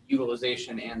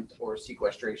utilization and or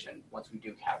sequestration once we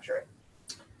do capture it?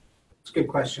 It's a good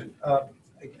question.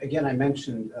 Again, I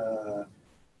mentioned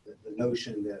the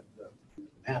notion that the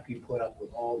map you put up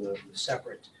with all the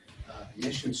separate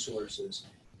emission sources,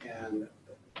 and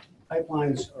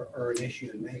pipelines are an issue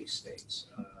in many states.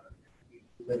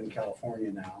 We live in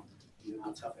California now. You know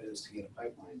how tough it is to get a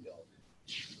pipeline built.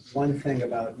 One thing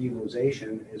about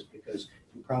utilization is because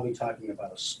you're probably talking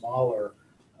about a smaller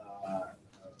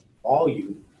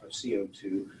volume of CO2,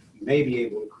 you may be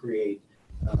able to create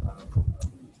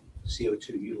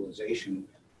CO2 utilization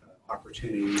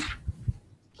opportunities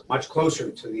much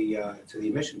closer to the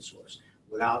emission source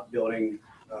without building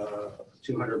a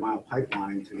 200-mile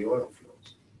pipeline to the oil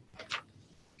fields.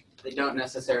 They don't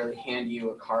necessarily hand you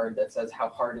a card that says how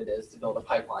hard it is to build a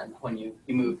pipeline when you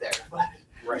move there.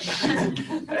 Right.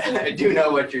 I do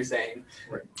know what you're saying.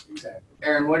 Right, exactly.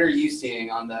 Aaron, what are you seeing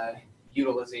on the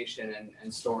utilization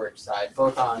and storage side,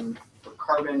 both on for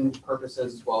carbon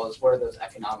purposes as well as what are those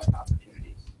economic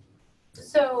opportunities?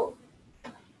 So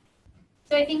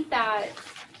I think that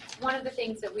one of the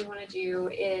things that we want to do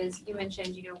is, you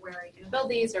mentioned, where are you going to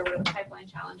build these or what are the pipeline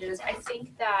challenges? I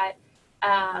think that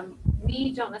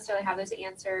we don't necessarily have those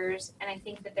answers, and I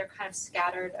think that they're kind of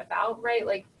scattered about, right?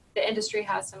 Like the industry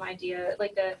has some idea,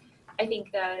 I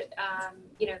think that,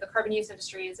 the carbon use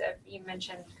industry is, you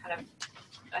mentioned, kind of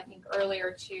I think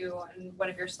earlier too in one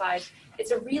of your slides,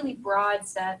 it's a really broad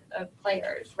set of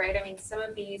players, right? I mean, some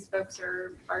of these folks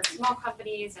are small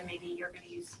companies and maybe you're going to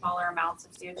use smaller amounts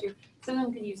of CO2. Some of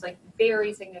them can use like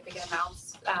very significant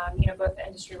amounts, both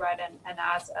industry-wide and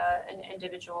as an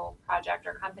individual project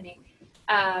or company.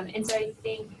 And so I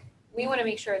think we want to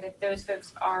make sure that those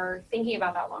folks are thinking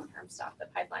about that long-term stuff, the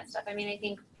pipeline stuff. I mean, I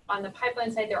think on the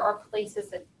pipeline side, there are places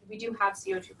that we do have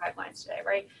CO2 pipelines today,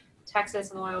 right?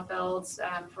 Texas and the oil fields,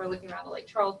 if we're looking around the Lake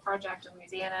Charles project in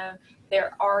Louisiana,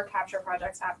 there are capture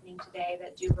projects happening today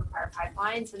that do require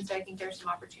pipelines. And so I think there's some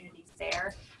opportunities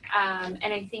there. And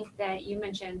I think that you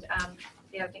mentioned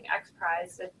the other thing, X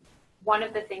Prize, that one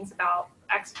of the things about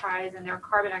X Prize and their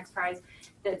carbon X Prize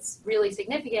that's really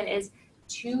significant is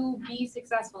to be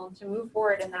successful and to move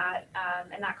forward in that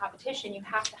competition, you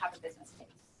have to have a business case.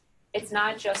 It's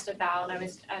not just about, I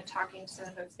was talking to some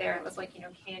of the folks there, and it was like,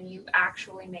 can you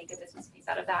actually make a business case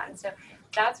out of that? And so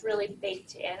that's really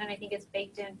baked in, and I think it's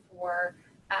baked in for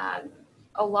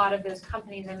a lot of those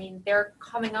companies. I mean, they're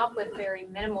coming up with very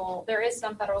minimal, there is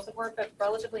some federal support, but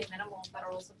relatively minimal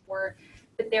federal support,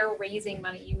 but they're raising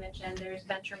money. You mentioned there's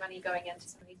venture money going into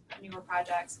some of these newer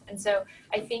projects. And so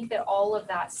I think that all of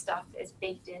that stuff is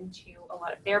baked into a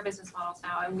lot of their business models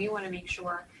now, and we want to make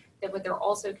sure that what they're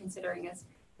also considering is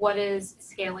what is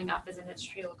scaling up as an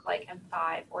industry look like in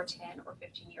 5 or 10 or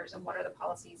 15 years, and what are the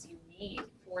policies you need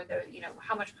for the,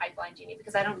 how much pipeline do you need?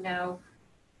 Because I don't know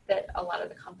that a lot of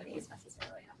the companies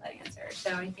necessarily have that answer.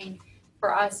 So I think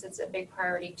for us, it's a big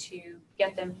priority to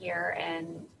get them here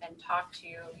and talk to,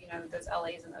 those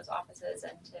LAs and those offices,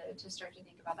 and to start to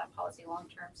think about that policy long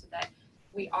term, so that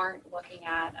we aren't looking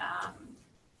at,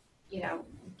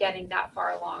 getting that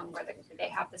far along where they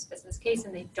have this business case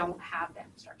and they don't have the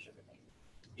infrastructure that they need.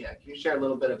 Yeah, can you share a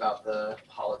little bit about the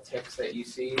politics that you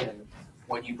see and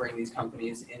when you bring these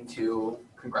companies into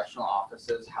congressional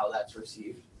offices, how that's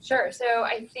received? Sure. So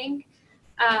I think,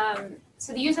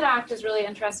 so the Use It Act is really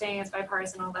interesting. It's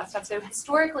bipartisan, all that stuff. So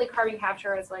historically, carbon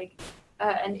capture as like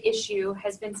an issue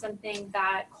has been something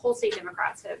that whole state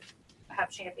Democrats have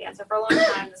championed. So for a long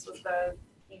time, this was the,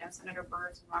 Senator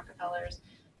Byrd's and Rockefeller's,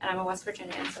 and I'm a West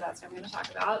Virginian, so that's what I'm going to talk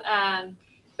about.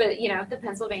 But, the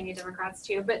Pennsylvania Democrats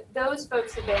too. But those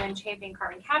folks have been championing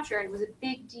carbon capture, and it was a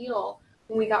big deal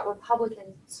when we got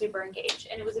Republicans super engaged.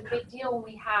 And it was a big deal when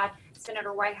we had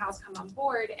Senator Whitehouse come on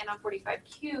board, and on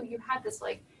 45Q, you had this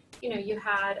you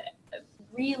had a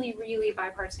really, really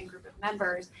bipartisan group of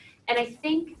members. And I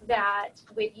think that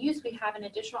with use, we have an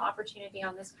additional opportunity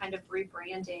on this kind of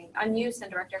rebranding, on use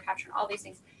and direct air capture and all these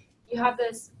things. You have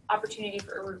this opportunity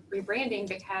for rebranding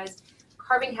because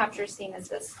carbon capture is seen as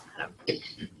this kind of,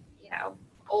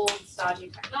 old stodgy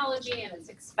technology, and it's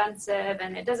expensive,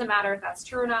 and it doesn't matter if that's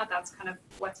true or not. That's kind of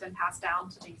what's been passed down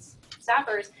to these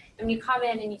staffers. And you come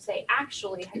in and you say,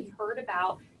 actually, have you heard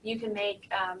about, you can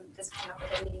make, this came up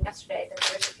with a meeting yesterday, that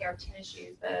there's a pair of tennis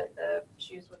shoes, the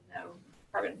shoes with no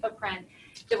carbon footprint,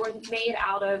 that were made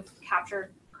out of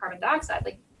captured carbon dioxide.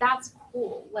 Like, that's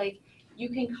cool. Like, you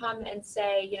can come and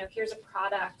say, here's a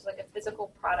product, like a physical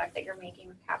product that you're making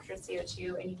with captured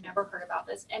CO2, and you've never heard about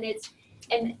this. And it's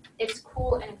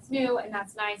cool, and it's new, and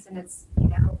that's nice, and it's,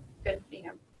 good,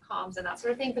 comms and that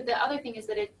sort of thing. But the other thing is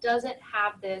that it doesn't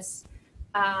have this,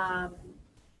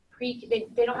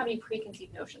 they don't have any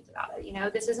preconceived notions about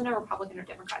it. This isn't a Republican or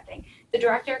Democrat thing. The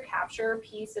direct air capture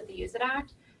piece of the Use It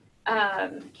Act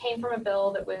came from a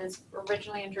bill that was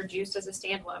originally introduced as a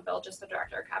standalone bill, just the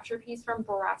direct air capture piece, from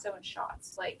Barrasso and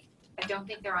Schatz. Like, I don't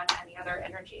think they're on any other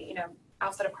energy,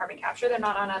 outside of carbon capture, they're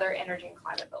not on other energy and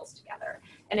climate bills together.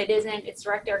 And it's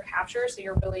direct air capture, so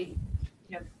you're really,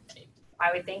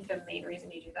 I would think the main reason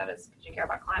you do that is because you care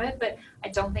about climate, but I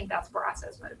don't think that's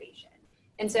Barrasso's motivation.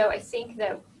 And so I think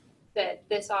that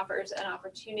this offers an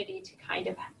opportunity to kind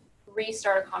of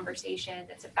restart a conversation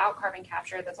that's about carbon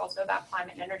capture, that's also about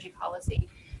climate and energy policy,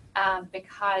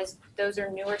 because those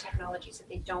are newer technologies that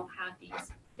they don't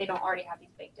already have these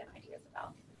baked in ideas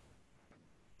about.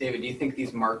 David, do you think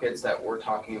these markets that we're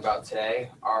talking about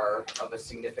today are of a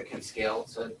significant scale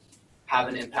to have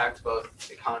an impact both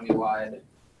economy-wide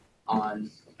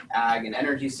on ag and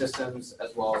energy systems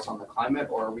as well as on the climate,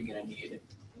 or are we going to need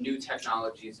new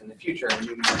technologies in the future and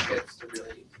new markets to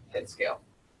really hit scale?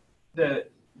 The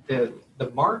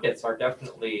markets are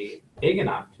definitely big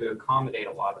enough to accommodate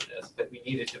a lot of this, but we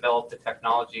need to develop the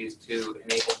technologies to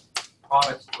enable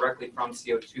products directly from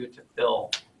CO2 to fill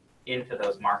into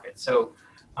those markets. So,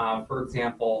 for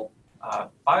example,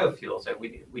 biofuels,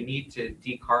 we need to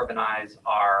decarbonize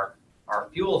our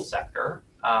fuel sector,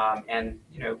 and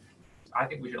I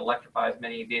think we should electrify as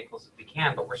many vehicles as we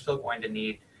can, but we're still going to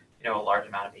need a large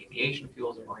amount of aviation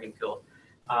fuels and marine fuels.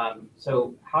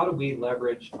 So how do we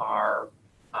leverage our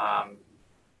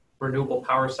renewable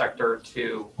power sector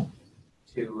to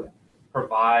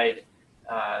provide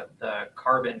the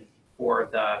carbon for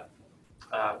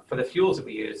the fuels that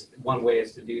we use? One way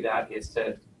is to do that is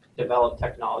to develop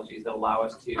technologies that allow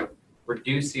us to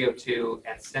reduce CO2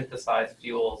 and synthesize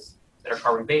fuels that are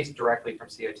carbon-based directly from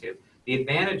CO2. The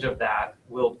advantage of that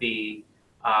will be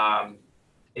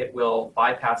it will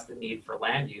bypass the need for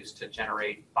land use to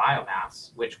generate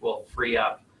biomass, which will free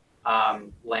up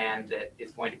land that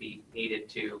is going to be needed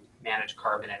to manage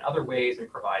carbon in other ways and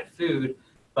provide food,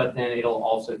 but then it'll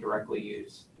also directly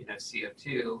use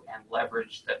CO2 and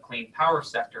leverage the clean power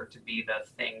sector to be the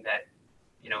thing that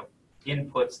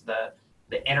inputs the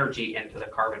energy into the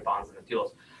carbon bonds and the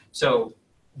fuels. So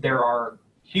there are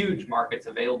huge markets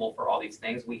available for all these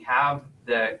things. We have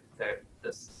the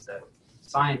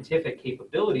scientific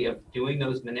capability of doing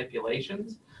those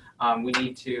manipulations. We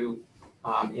need to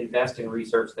invest in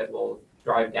research that will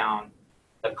drive down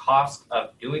the cost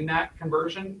of doing that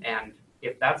conversion. And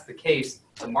if that's the case,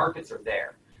 the markets are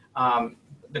there.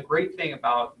 The great thing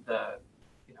about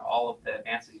all of the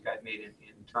advances you guys made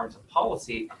in terms of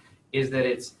policy is that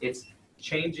it's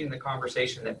changing the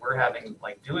conversation that we're having,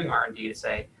 like doing R&D, to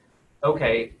say,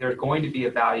 okay, there's going to be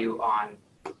a value on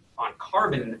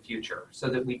carbon in the future, so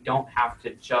that we don't have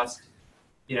to just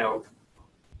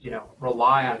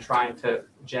rely on trying to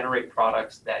generate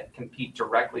products that compete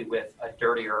directly with a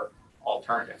dirtier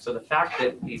alternative. So the fact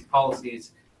that these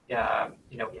policies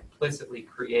implicitly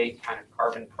create kind of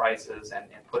carbon prices and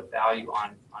put value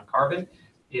on carbon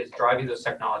is driving those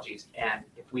technologies. And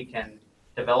if we can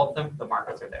develop them, the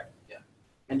markets are there. Yeah.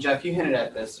 And Jeff, you hinted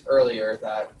at this earlier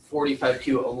that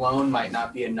 45Q alone might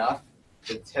not be enough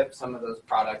to tip some of those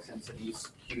products into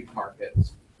these huge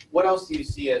markets. What else do you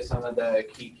see as some of the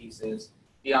key pieces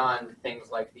beyond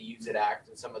things like the Use It Act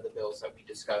and some of the bills that we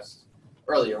discussed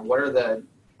earlier? What are the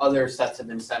other sets of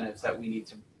incentives that we need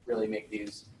to really make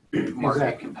these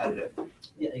market competitive?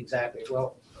 Yeah, exactly.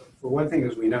 Well, for one thing,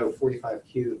 as we know,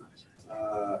 45Q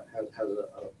has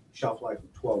a shelf life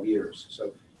of 12 years.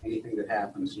 So anything that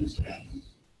happens needs to happen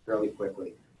fairly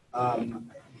quickly.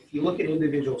 If you look at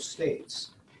individual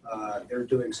states, they're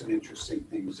doing some interesting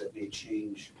things that may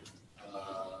change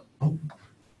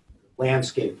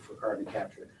landscape for carbon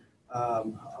capture.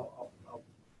 I'll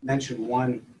mention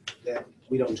one that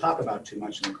we don't talk about too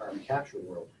much in the carbon capture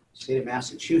world. The state of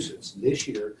Massachusetts this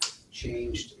year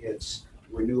changed its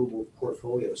renewable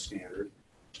portfolio standard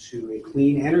to a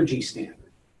clean energy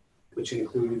standard, which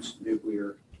includes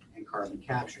nuclear and carbon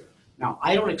capture. Now,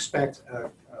 I don't expect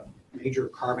a major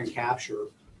carbon capture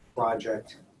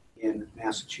project in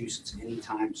Massachusetts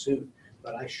anytime soon,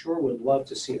 but I sure would love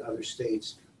to see other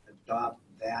states adopt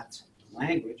that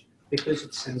language, because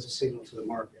it sends a signal to the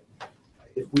market.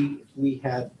 If we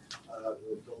had the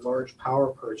large power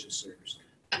purchasers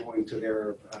going to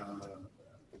their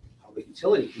public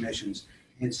utility commissions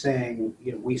and saying,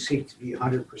 we seek to be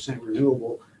 100%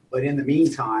 renewable, but in the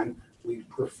meantime, we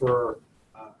prefer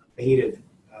abated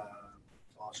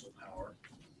fossil power,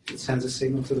 it sends a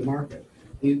signal to the market.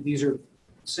 These are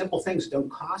simple things that don't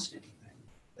cost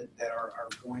anything, that are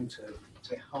going to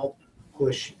help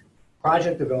push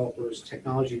project developers,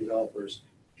 technology developers,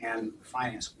 and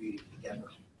finance community together.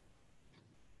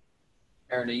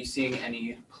 Aaron, are you seeing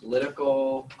any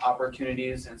political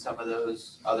opportunities in some of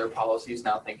those other policies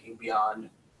now, thinking beyond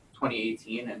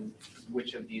 2018, and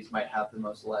which of these might have the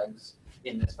most legs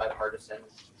in this bipartisan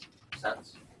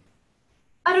sense?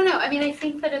 I don't know. I mean, I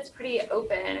think that it's pretty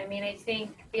open. I mean, I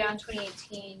think beyond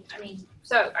 2018,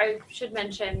 so I should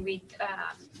mention we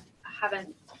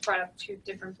haven't brought up two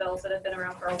different bills that have been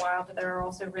around for a while, but that are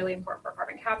also really important for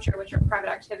carbon capture, which are private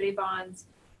activity bonds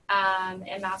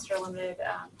and master limited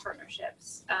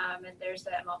partnerships. And there's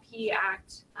the MLP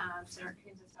Act. Senator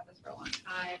Coons has had this for a long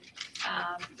time.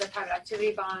 The private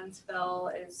activity bonds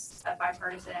bill is a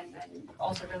bipartisan and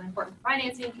also really important for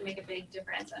financing, can make a big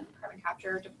difference in carbon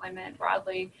capture deployment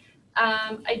broadly.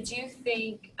 I do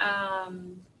think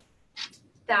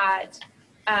that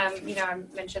I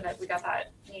mentioned that we got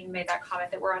that, you made that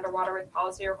comment that we're underwater with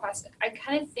policy requests. I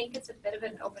kind of think it's a bit of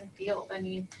an open field. I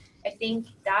mean, I think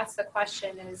that's the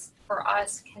question, is for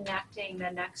us connecting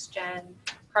the next gen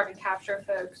carbon capture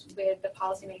folks with the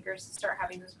policymakers to start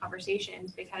having those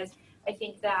conversations, because I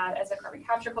think that as a carbon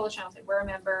capture coalition, I'll say we're a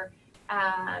member,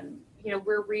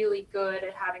 we're really good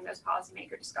at having those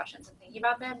policymaker discussions and thinking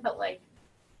about them, but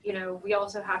we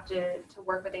also have to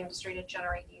work with the industry to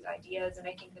generate these ideas. And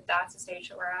I think that that's the stage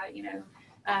that we're at.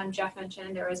 Jeff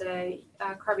mentioned there was a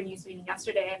carbon use meeting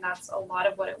yesterday, and that's a lot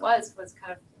of what it was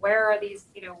kind of, where are these,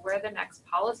 where are the next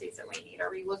policies that we need?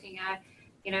 Are we looking at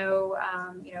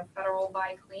federal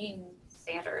buy clean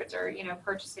standards, or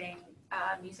purchasing,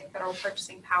 using federal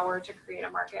purchasing power to create a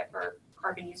market for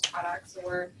carbon use products,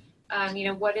 or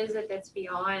what is it that's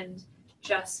beyond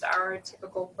just our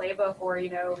typical playbook, or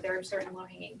there are certain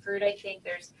low-hanging fruit. I think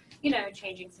there's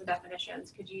changing some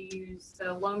definitions. Could you use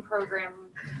the loan program,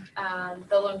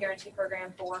 the loan guarantee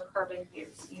program for carbon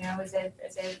use? Is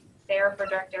it there for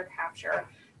direct air capture?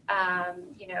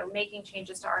 Making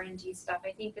changes to R&D stuff.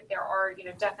 I think that there are,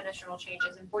 definitional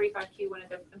changes. In 45Q, one of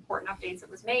the important updates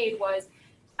that was made was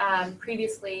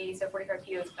previously, so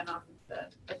 45Q has been on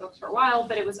the books for a while,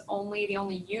 but it was the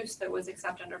only use that was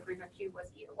accepted under 45Q was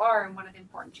EOR, and one of the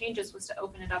important changes was to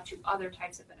open it up to other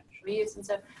types of beneficial use. And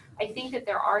so I think that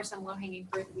there are some low-hanging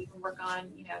fruit that we can work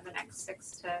on, the next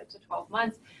 6 to 12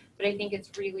 months, but I think it's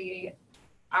really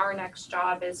our next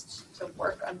job is to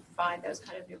work on find those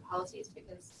kind of new policies,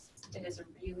 because it is a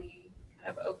really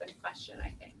kind of open question,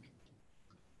 I think.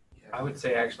 I would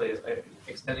say actually,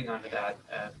 extending onto that,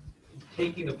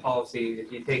 taking the policy,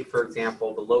 if you take, for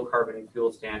example, the low carbon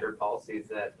fuel standard policies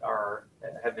that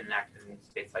have been enacted in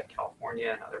states like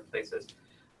California and other places,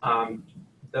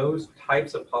 those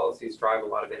types of policies drive a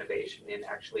lot of innovation in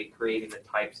actually creating the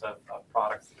types of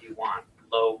products that you want,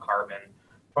 low carbon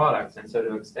products. And so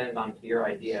to extend onto your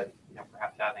idea of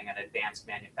perhaps having an advanced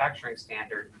manufacturing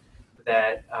standard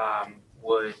that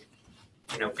would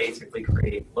basically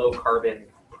create low carbon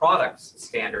products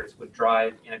standards would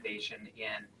drive innovation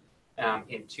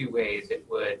in two ways. It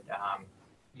would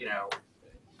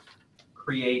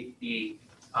create the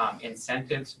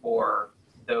incentives for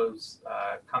those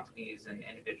companies and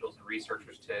individuals and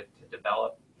researchers to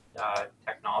develop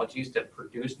technologies to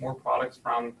produce more products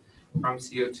from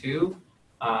CO2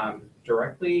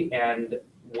 directly. And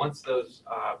once those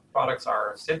products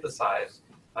are synthesized,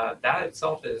 that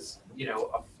itself is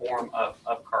a form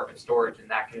of carbon storage, and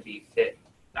that can be fit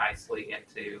nicely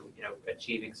into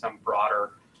achieving some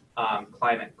broader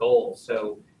climate goals.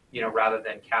 So rather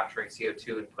than capturing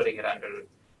CO2 and putting it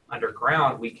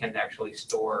underground, we can actually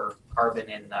store carbon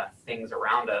in the things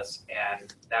around us,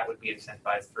 and that would be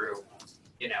incentivized through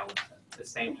the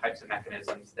same types of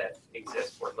mechanisms that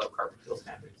exist for low carbon fuel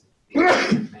standards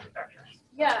manufacturers.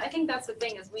 Yeah, I think that's the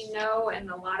thing, is we know in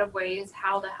a lot of ways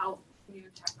how to help new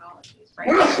technologies, right?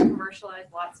 We've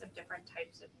commercialized lots of different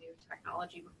types of new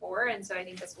technology before, and so I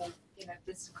think this will,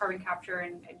 this carbon capture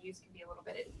and use can be a little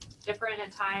bit different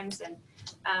at times and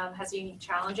has unique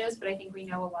challenges, but I think we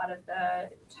know a lot of the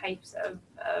types of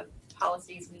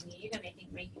policies we need, and I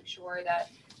think making sure that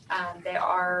they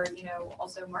are,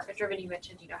 also market driven. You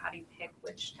mentioned, how do you pick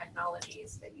which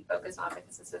technologies that you focus on,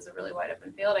 because this is a really wide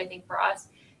open field. I think for us,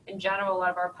 in general, a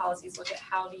lot of our policies look at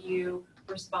how do you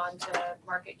respond to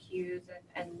market cues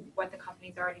and what the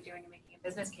company's already doing and making a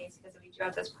business case, because if we do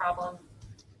have this problem,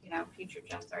 future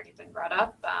gen's already been brought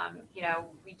up.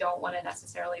 We don't want to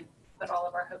necessarily put all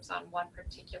of our hopes on one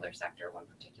particular sector, one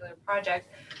particular project.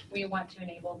 We want to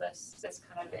enable this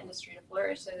kind of industry to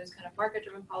flourish. So those kind of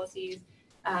market-driven policies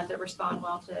that respond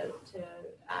well to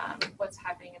what's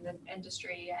happening in the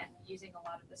industry, and using a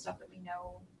lot of the stuff that we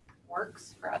know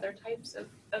works for other types of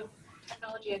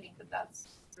technology. I think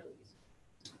that's really useful.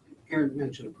 Aaron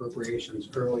mentioned appropriations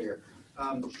earlier.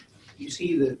 You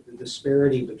see the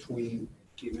disparity between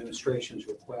the administration's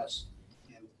request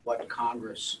and what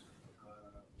Congress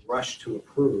rushed to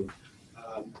approve.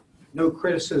 No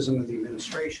criticism of the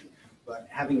administration, but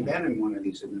having been in one of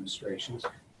these administrations,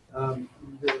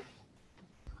 the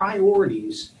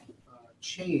priorities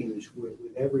change with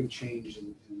every change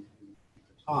in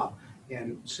the top.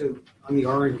 And so on the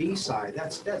R&D side,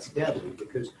 that's deadly,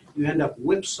 because you end up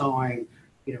whipsawing,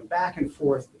 back and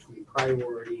forth between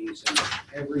priorities, and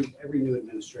every new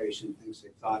administration thinks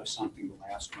they've thought of something the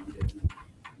last one didn't.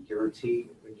 I guarantee,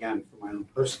 again, from my own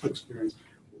personal experience,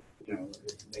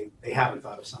 they haven't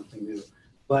thought of something new.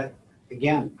 But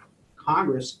again,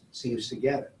 Congress seems to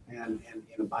get it, and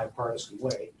in a bipartisan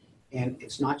way. And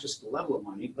it's not just the level of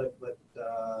money, but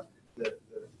the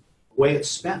way it's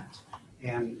spent.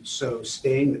 And so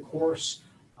staying the course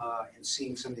and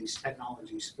seeing some of these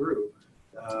technologies through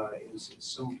is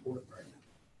so important right now.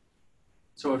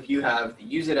 So if you have the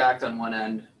Use It Act on one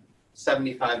end,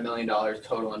 $75 million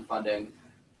total in funding,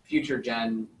 future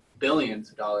gen billions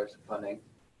of dollars in funding,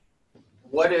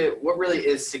 what really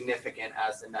is significant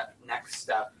as the next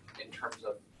step in terms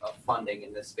of funding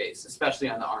in this space, especially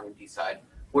on the R&D side?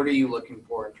 What are you looking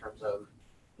for in terms of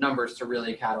numbers to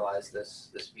really catalyze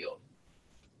this field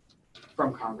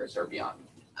from Congress or beyond?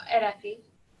 At FE?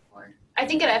 I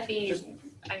think at FE,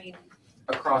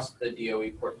 across the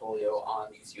DOE portfolio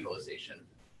on these utilization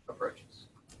approaches.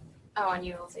 Oh, on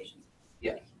utilization.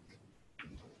 Yeah.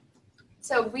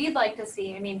 So we'd like to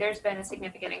see, I mean, there's been a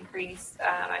significant increase.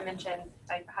 I mentioned,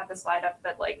 I had the slide up,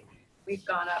 but like we've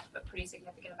gone up a pretty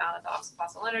significant amount of the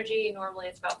fossil energy. Normally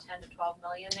it's about 10 to 12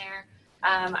 million there.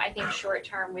 I think short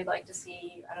term, we'd like to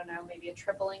see, I don't know, maybe a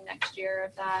tripling next year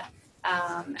of that.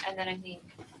 And then I think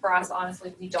for us,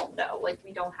 honestly, we don't know. Like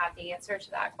we don't have the answer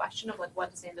to that question of like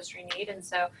what does the industry need, and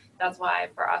so that's why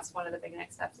for us one of the big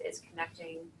next steps is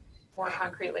connecting more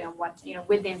concretely on what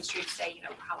with the industry to say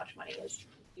how much money is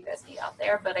you guys need out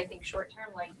there. But I think short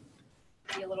term, like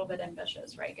be a little bit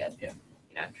ambitious, right? Get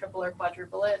triple or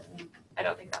quadruple it, and I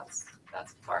don't think that's a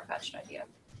far fetched idea.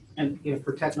 And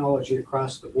for technology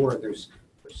across the board, there's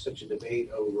such a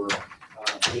debate over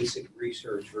basic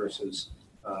research versus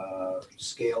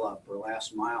scale up or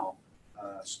last mile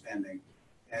spending.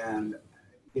 And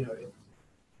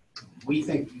we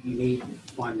think you need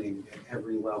funding at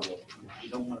every level. You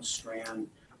don't want to strand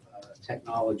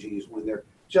technologies when they're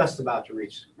just about to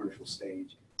reach the commercial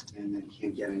stage and then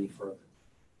can't get any further.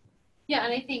 Yeah,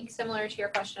 and I think similar to your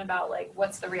question about like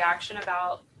what's the reaction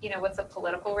about, what's the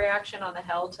political reaction on the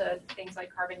Hill to things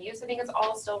like carbon use, I think it's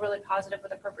all still really positive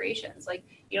with appropriations. Like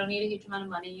you don't need a huge amount of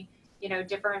money.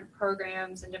 Different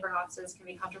programs and different offices can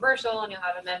be controversial, and you'll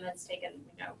have amendments taking,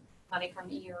 money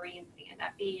from ERE and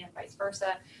FE and vice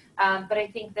versa. But I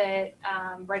think that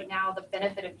right now the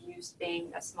benefit of use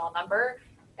being a small number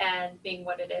and being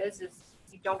what it is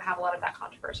you don't have a lot of that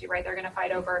controversy, right? They're going to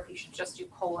fight over if you should just do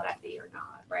coal at FE or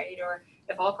not, right? Or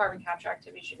if all carbon capture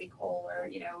activity should be coal, or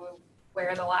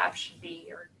where the lab should be,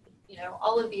 or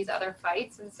all of these other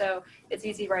fights. And so it's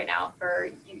easy right now for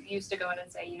you used to go in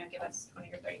and say, give us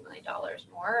 $20 or $30 million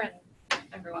more, and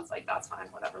everyone's like, that's fine,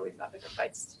 whatever, we've got bigger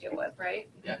fights to deal with, right?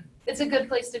 Yeah. It's a good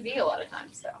place to be a lot of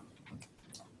times. So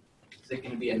Is it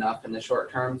going to be enough in the short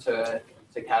term to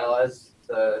catalyze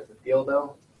the field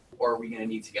though? Or are we going to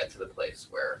need to get to the place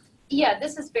where? yeah,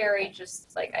 this is very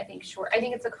just like, I think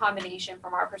it's a combination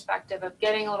from our perspective of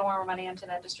getting a little more money into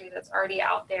an industry that's already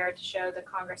out there to show that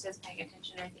Congress is paying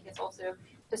attention. I think it's also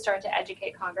to start to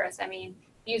educate Congress. I mean,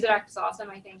 Use It Act is awesome.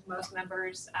 I think most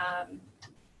members,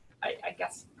 I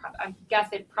guess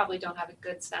they probably don't have a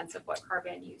good sense of what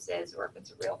carbon use is or if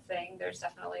it's a real thing. There's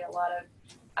definitely a lot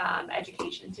of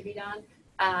education to be done.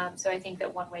 So I think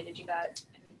that one way to do that,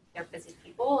 they're busy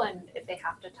people, and if they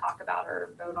have to talk about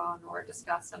or vote on or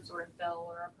discuss some sort of bill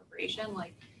or appropriation,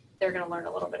 like they're going to learn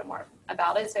a little bit more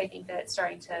about it. So I think that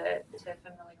starting to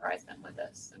familiarize them with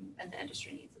this and the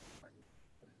industry needs it.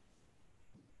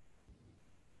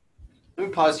 Let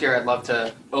me pause here. I'd love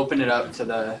to open it up to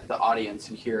the audience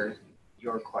and hear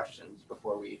your questions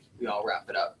before we all wrap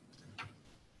it up.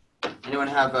 Anyone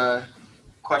have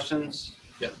questions?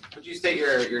 Yeah. Would you state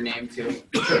your name too?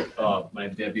 Sure. My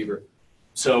name's Dan Bieber.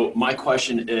 So my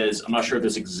question is, I'm not sure if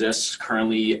this exists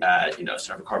currently at,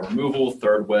 Center for Carbon Removal,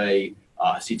 Third Way,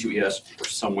 C2ES, or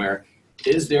somewhere.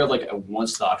 Is there like a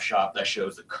one-stop shop that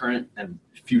shows the current and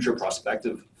future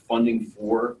prospective funding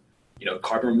for,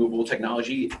 carbon removal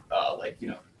technology,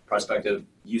 prospective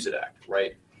Use It Act,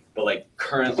 right? But like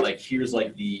current, here's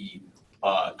like the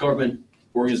government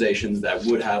organizations that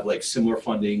would have like similar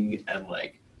funding and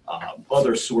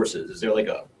other sources. Is there like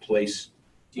a place?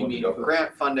 Do you mean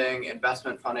grant funding,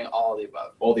 investment funding, all of the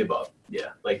above? All the above,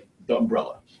 yeah, like the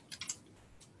umbrella.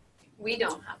 We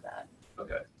don't have that.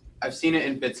 Okay. I've seen it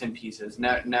in bits and pieces,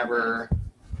 never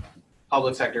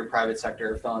public sector, private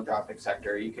sector, philanthropic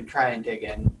sector. You can try and dig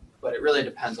in, but it really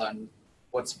depends on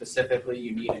what specifically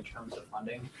you need in terms of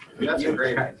funding. That's a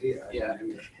great idea. Yeah. I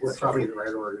mean, we're probably the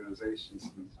right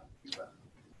organizations. Do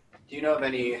you know of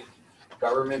any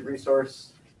government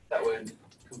resource that would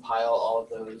compile all of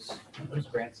those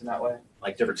grants in that way?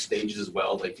 Like different stages as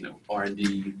well,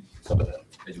 R&D, stuff like that,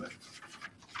 as you mentioned.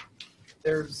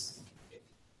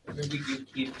 We do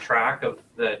keep track of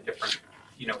the different,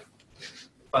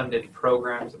 funded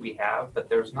programs that we have, but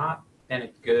there's not been a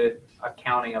good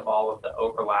accounting of all of the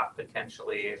overlap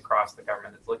potentially across the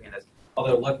government that's looking at this.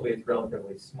 Although luckily it's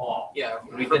relatively small. Yeah,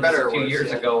 We for did better this or 2 worse,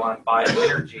 years yeah. ago on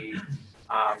bioenergy.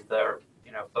 The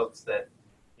folks that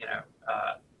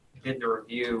did the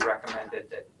review recommended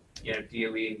that DOE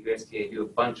and USDA do a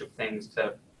bunch of things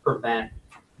to prevent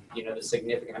the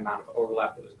significant amount of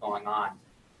overlap that was going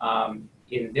on.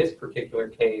 In this particular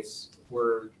case,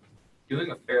 we're doing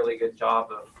a fairly good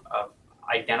job of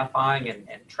identifying and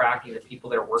tracking the people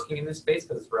that are working in this space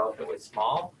because it's relatively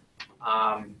small.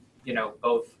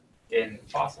 Both in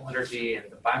fossil energy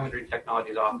and the bioenergy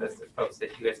technologies office, there's folks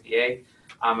at USDA,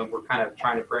 and we're kind of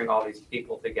trying to bring all these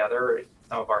people together at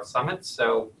some of our summits.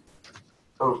 So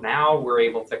for now, we're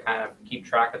able to kind of keep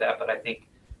track of that, but I think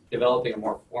developing a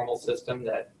more formal system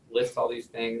that lists all these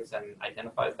things and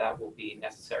identifies that will be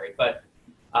necessary. But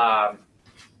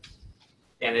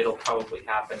and it'll probably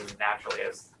happen naturally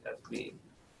as we,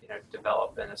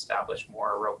 develop and establish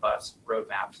more robust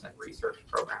roadmaps and research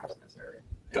programs in this area.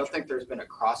 I don't think there's been a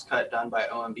crosscut done by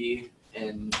OMB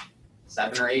in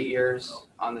 7 or 8 years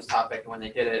on this topic. When they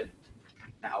did it,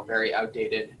 now very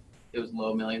outdated, it was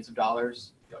low millions of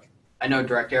dollars. Yep. I know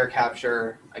direct air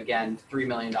capture, again, $3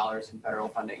 million in federal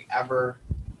funding ever.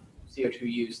 CO2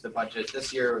 use, the budget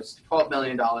this year was $12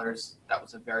 million. That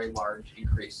was a very large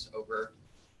increase over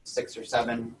 6 or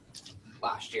 7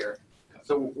 last year.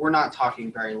 So we're not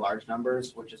talking very large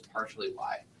numbers, which is partially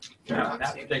why. In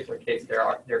that particular case,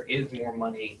 there is more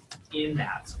money in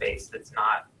that space that's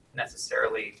not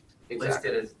necessarily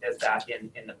listed as that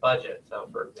in the budget. So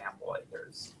for example, like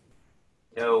there's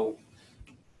no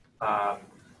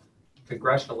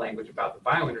congressional language about the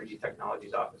Bioenergy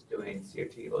Technologies Office doing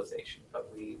CO2 utilization, but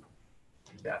we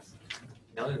invest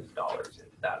millions of dollars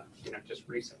into that, just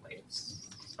recently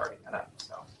starting that up.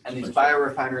 So, and these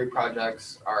biorefinery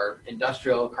projects are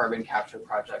industrial carbon capture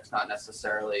projects, not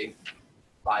necessarily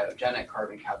biogenic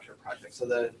carbon capture projects. So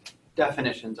the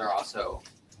definitions are also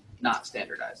not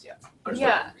standardized yet.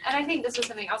 Yeah, and I think this is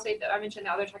something else I mentioned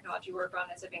the other technology we work on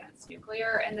is advanced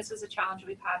nuclear, and this is a challenge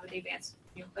we've had with the advanced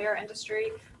nuclear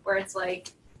industry, where it's like,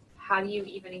 how do you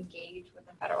even engage with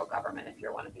the federal government if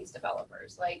you're one of these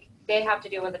developers? Like, they have to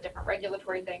deal with a different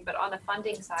regulatory thing, but on the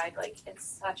funding side, like,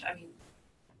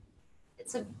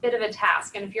 it's a bit of a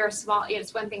task. And if you're a small,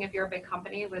 it's one thing if you're a big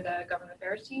company with a government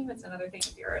affairs team, it's another thing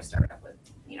if you're a startup with,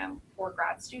 4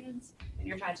 grad students and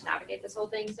you're trying to navigate this whole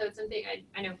thing. So it's something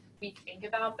I know we think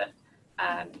about, but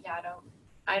I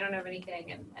don't know of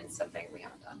anything, and it's something we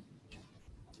haven't done.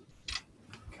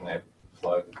 Can I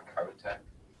plug Carbon Tech?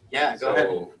 Yeah, go ahead.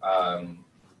 So,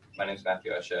 my name is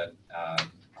Matthew Eshet.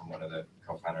 I'm one of the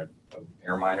co-founders of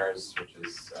Air Miners, which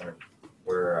is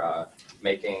we're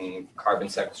making carbon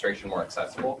sequestration more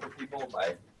accessible for people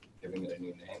by giving it a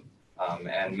new name.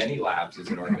 And Many Labs is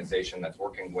an organization that's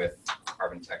working with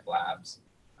Carbon Tech Labs,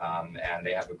 and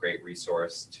they have a great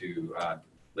resource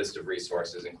list of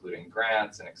resources, including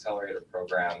grants and accelerator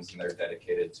programs, and they're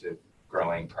dedicated to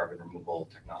growing carbon removal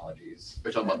technologies.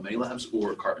 We're talking about Many Labs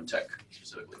or Carbon Tech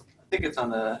specifically? I think it's on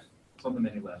the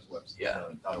Many Labs website. Yeah.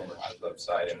 On the Labs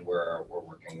website, and we're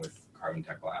working with Carbon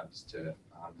Tech Labs to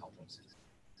help them succeed.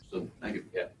 So thank you.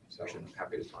 Yeah, so I'm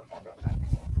happy to talk more about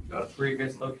that. Where are you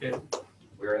guys located?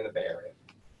 We're in the Bay Area,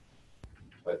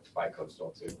 but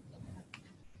bi-coastal too.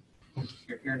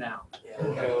 You're here now.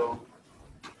 we'll go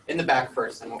in the back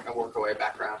first, and we'll work our way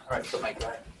back around. All right, so Mike, go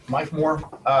ahead. Mike Moore,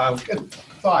 good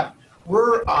thought.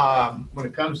 We're, when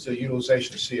it comes to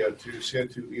utilization of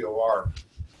CO2 EOR,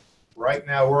 right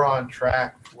now we're on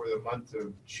track for the month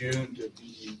of June to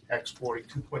be exporting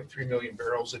 2.3 million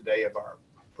barrels a day of our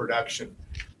production.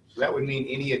 So that would mean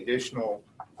any additional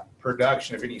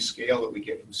production of any scale that we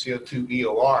get from CO2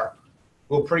 EOR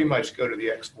will pretty much go to the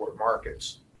export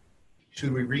markets.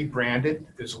 Should we rebrand it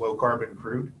as low carbon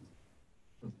crude?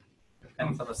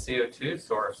 Depends on the CO2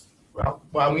 source.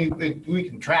 Well, we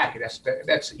can track it.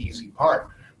 That's the easy part.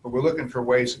 But we're looking for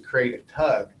ways to create a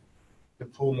tug to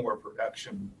pull more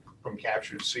production from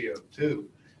captured CO2.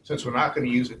 Since we're not going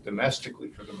to use it domestically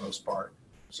for the most part,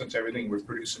 since everything we're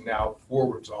producing now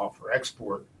forwards off for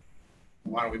export,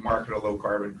 why don't we market a low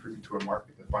carbon crude to a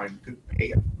market that could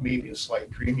pay maybe a slight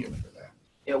premium for that?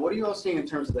 Yeah, what are you all seeing in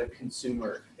terms of the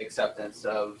consumer acceptance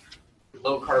of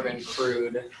low carbon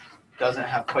crude doesn't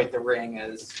have quite the ring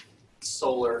as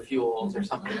solar fuels or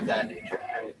something of that nature,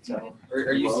 right? So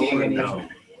are you seeing any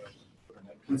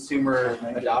consumer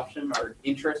adoption or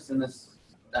interest in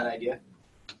that idea?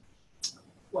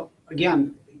 Well,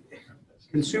 again,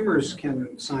 consumers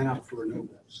can sign up for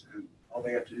renewables, and all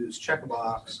they have to do is check a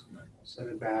box, send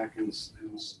it back, and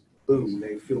boom,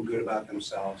 they feel good about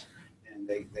themselves, and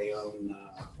they own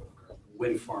a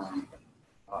wind farm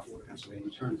off the Pennsylvania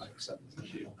Turnpike. So,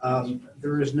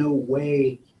 there is no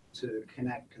way to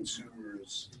connect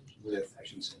consumers with, I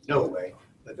shouldn't say no way,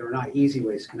 but there are not easy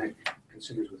ways to connect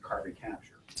consumers with carbon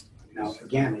capture. Now,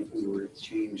 again, if we were to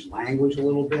change language a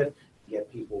little bit, get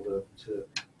people to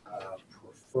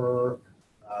prefer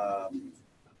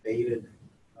abated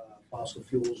fossil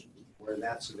fuels where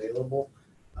that's available,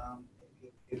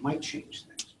 it might change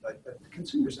things. But the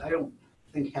consumers, I don't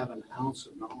think, have an ounce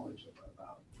of knowledge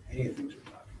about any of the things we're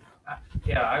talking about.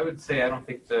 Yeah, I would say I don't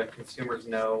think the consumers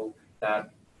know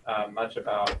that much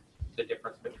about the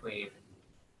difference between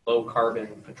low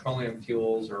carbon petroleum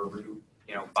fuels or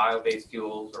bio-based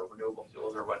fuels or renewable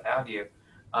fuels or what have you.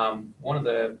 One of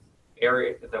the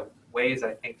ways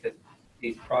I think that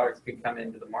these products could come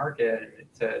into the market,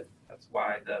 and that's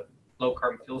why the low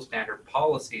carbon fuel standard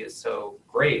policy is so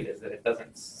great is that it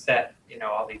doesn't set,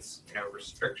 all these,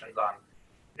 restrictions on,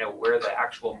 where the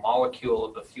actual molecule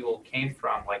of the fuel came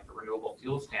from, like the renewable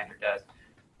fuel standard does.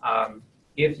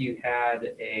 If you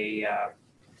had a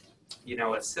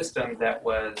system that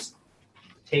was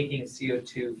taking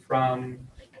CO2 from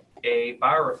a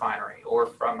biorefinery or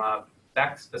from a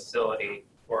BECS facility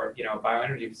or, a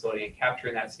bioenergy facility and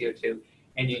capturing that CO2,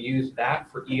 and you use that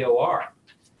for EOR,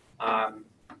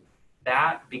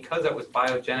 that, because it was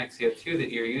biogenic CO2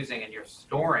 that you're using and you're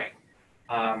storing,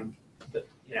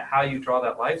 how you draw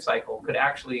that life cycle could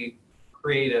actually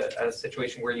create a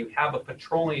situation where you have a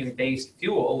petroleum-based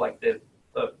fuel, like the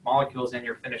molecules in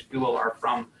your finished fuel are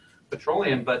from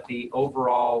petroleum, but the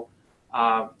overall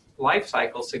life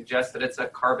cycle suggests that it's a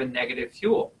carbon negative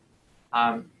fuel.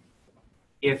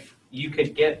 If you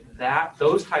could get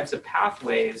those types of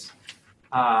pathways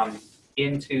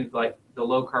into like the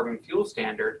low carbon fuel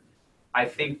standard, I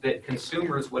think that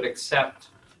consumers would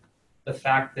accept the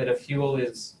fact that a fuel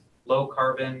is low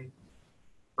carbon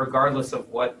regardless of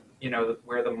what,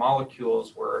 where the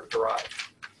molecules were derived.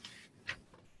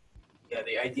 Yeah,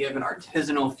 the idea of an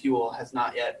artisanal fuel has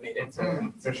not yet made it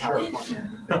to For sure. California.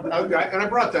 And I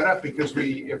brought that up because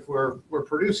if we're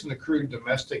producing the crude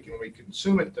domestic and we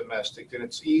consume it domestic, then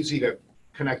it's easy to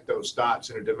connect those dots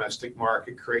in a domestic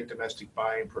market, create domestic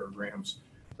buying programs.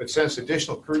 But since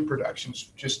additional crude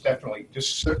production's just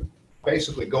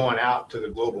basically going out to the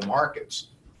global markets,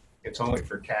 it's only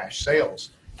for cash sales.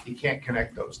 You can't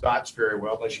connect those dots very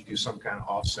well unless you do some kind of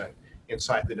offset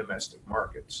inside the domestic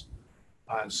markets.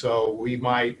 And so we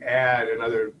might add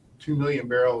another 2 million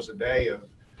barrels a day of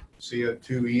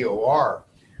CO2 EOR,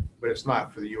 but it's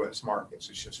not for the U.S. markets.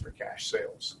 It's just for cash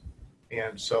sales.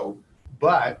 And so,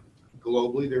 but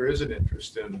globally, there is an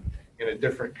interest in a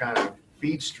different kind of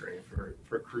feed stream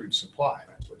for crude supply.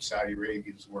 That's what Saudi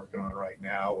Arabia is working on right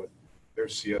now with their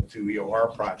CO2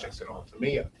 EOR projects in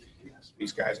Altamira.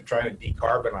 These guys are trying to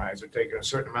decarbonize. They're taking a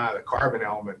certain amount of the carbon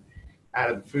element out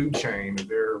of the food chain of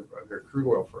their crude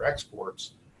oil for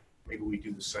exports. Maybe we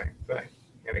do the same thing.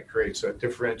 And it creates a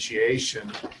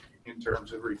differentiation in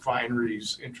terms of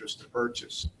refineries' interest to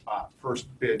purchase, first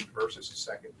bid versus a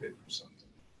second bid for something.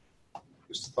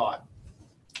 Just a thought.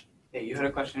 Yeah, you had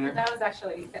a question here? That was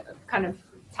actually kind of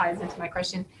ties into my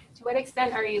question. To what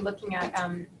extent are you looking at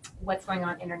what's going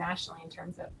on internationally in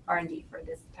terms of R&D for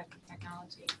this type of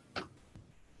technology?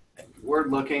 We're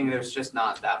looking, there's just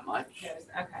not that much.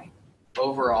 Okay.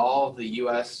 Overall, the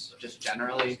U.S. just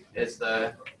generally is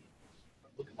the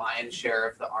lion's share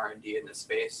of the R&D in this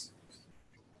space.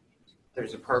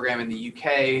 There's a program in the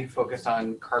UK focused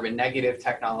on carbon negative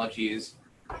technologies.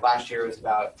 Last year was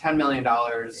about $10 million.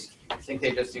 I think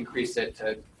they just increased it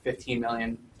to 15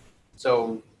 million.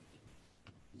 So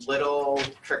little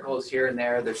trickles here and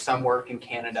there. There's some work in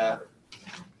Canada,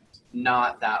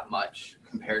 not that much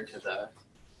compared to the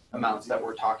amounts that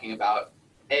we're talking about.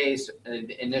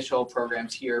 Initial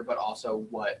programs here, but also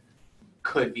what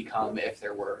could become if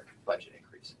there were budget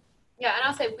increase. Yeah, and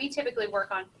I'll say we typically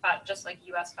work on just like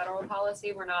U.S. federal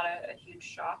policy. We're not a huge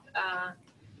shop,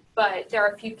 but there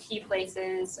are a few key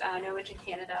places. I know in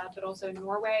Canada, but also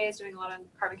Norway is doing a lot of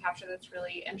carbon capture that's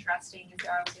really interesting. And so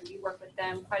obviously we work with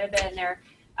them quite a bit,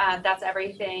 and that's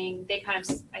everything. They kind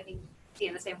of, I think, see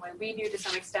in the same way we do to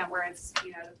some extent, where it's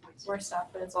the point source stuff,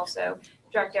 but it's also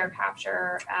direct air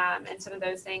capture and some of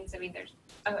those things. I mean, there's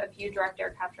a few direct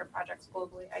air capture projects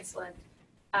globally, Iceland.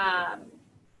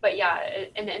 But yeah,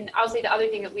 and I'll say the other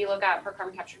thing that we look at for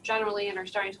carbon capture generally and are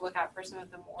starting to look at for some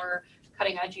of the more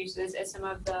cutting edge uses is some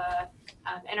of the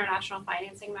international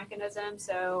financing mechanisms.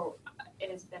 So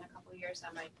it has been a couple of years,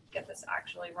 I might get this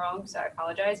actually wrong, so I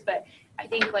apologize. But I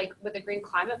think like with the Green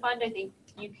Climate Fund, I think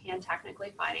you can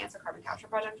technically finance a carbon capture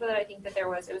project with it. I think that it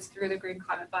was through the Green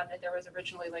Climate Fund that there was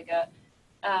originally like a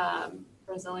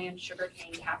Brazilian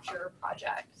sugarcane capture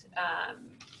project,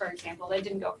 for example, that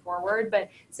didn't go forward, but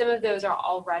some of those are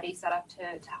already set up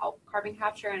to help carbon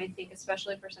capture. And I think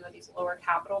especially for some of these lower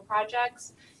capital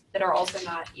projects that are also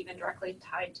not even directly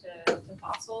tied to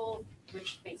fossil,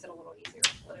 which makes it a little easier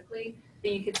politically,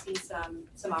 that you could see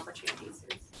some opportunities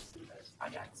in some of those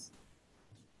projects.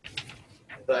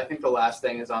 But I think the last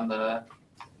thing is on the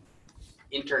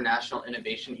international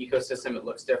innovation ecosystem. It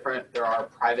looks different. There are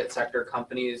private sector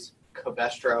companies.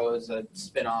 Covestro is a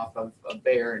spinoff of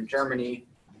Bayer in Germany.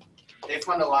 They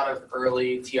fund a lot of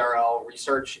early TRL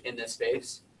research in this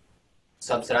space,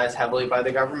 subsidized heavily by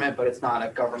the government, but it's not a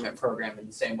government program in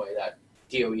the same way that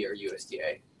DOE or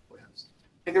USDA would host.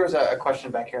 I think there was a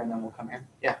question back here, and then we'll come here.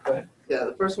 Yeah, go ahead. Yeah,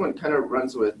 the first one kind of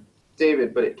runs with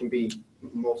David, but it can be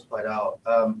multiplied out.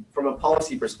 From a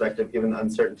policy perspective, given the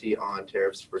uncertainty on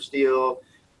tariffs for steel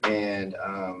and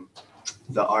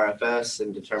the RFS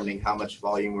and determining how much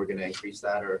volume we're going to increase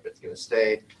that or if it's going to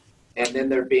stay. And then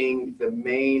there being the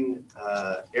main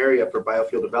area for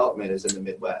biofuel development is in the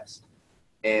Midwest.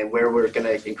 And where we're going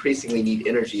to increasingly need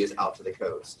energy is out to the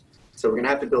coast. So we're going to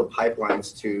have to build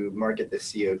pipelines to market the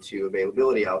CO2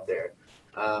 availability out there.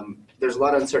 There's a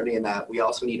lot of uncertainty in that. We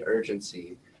also need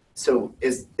urgency. So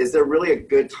is there really a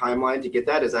good timeline to get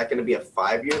that? Is that going to be a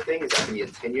 5-year thing? Is that going to be a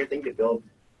 10-year thing to build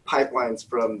pipelines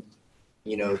from,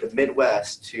 the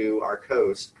Midwest to our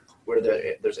coast where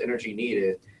there's energy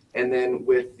needed? And then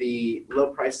with the low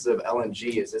prices of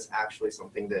LNG, is this actually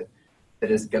something that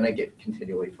is going to get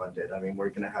continually funded? I mean, we're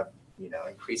going to have,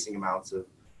 increasing amounts of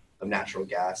natural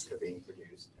gas that are being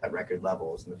produced at record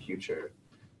levels in the future.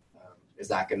 Is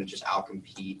that going to just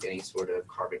outcompete any sort of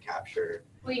carbon capture?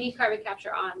 We need carbon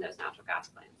capture on those natural gas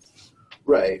plants.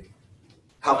 Right.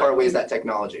 How far away is that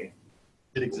technology?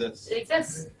 It exists. It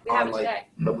exists. We have it today.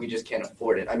 But we just can't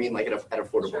afford it. I mean, like at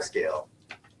affordable Sure. scale.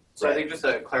 So I Right. think just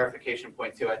a clarification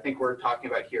point too, I think we're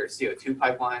talking about here CO2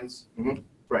 pipelines. Mhm.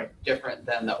 Right. Different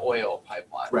than the oil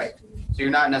pipelines. Right. So you're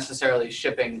not necessarily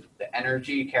shipping the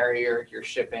energy carrier, you're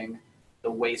shipping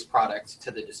the waste products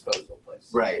to the disposal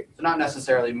place. Right. So not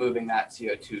necessarily moving that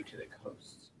CO2 to the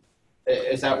coast.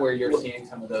 Is that where you're seeing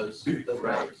some of those Right.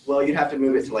 routes? Well, you'd have to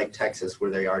move it to like Texas where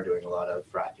they are doing a lot of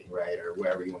fracking, right? Or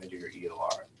wherever you want to do your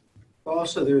EOR. Well,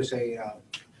 also, there's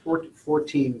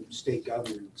 14 state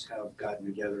governments have gotten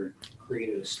together,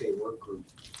 created a state work group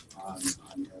on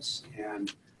this,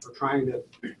 and we're trying to,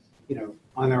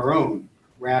 on their own,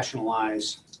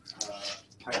 rationalize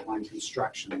pipeline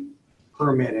construction,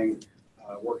 permitting,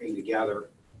 working together.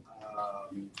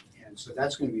 And so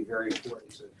that's going to be very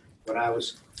important to what I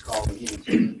was calling, the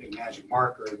big magic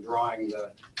marker and drawing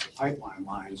the pipeline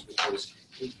lines, because,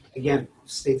 again,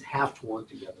 states have to work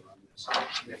together on this.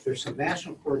 And if there's some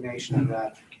national coordination of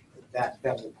that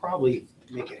will probably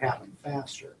make it happen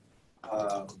faster.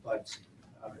 But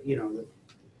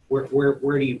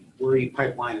where do you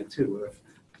pipeline it to?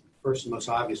 First, the most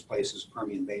obvious place is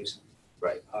Permian Basin.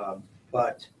 Right.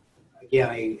 But again,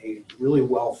 a really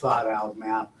well thought out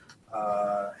map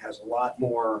has a lot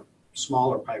more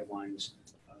smaller pipelines,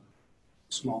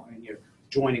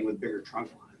 joining with bigger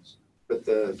trunk lines. But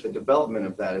the development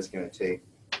of that is going to take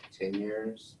 10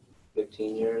 years,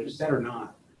 15 Is years. that or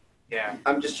not? Yeah.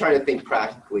 I'm just trying to think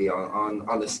practically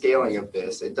on the scaling of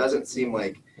this. It doesn't seem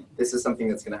like this is something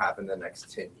that's going to happen in the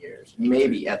next 10 years,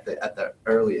 maybe at the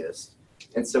earliest.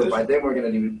 And so by then we're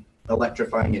going to do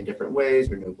electrifying in different ways,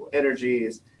 renewable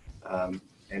energies,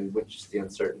 and which is the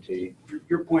uncertainty.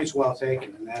 Your point's well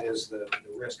taken, and that is the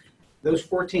risk. Those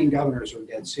 14 governors are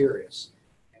dead serious,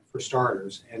 for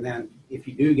starters. And then if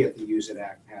you do get the Use It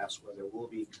Act passed, where there will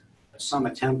be some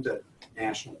attempt at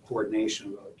national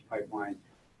coordination of a pipeline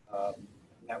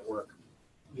network,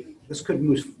 this could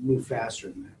move faster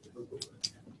than that.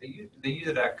 The Use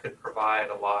It Act could provide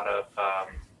a lot of,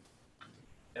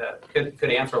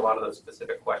 could answer a lot of those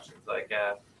specific questions. Like,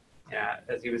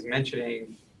 as he was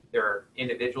mentioning, there are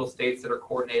individual states that are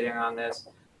coordinating on this,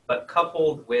 but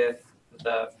coupled with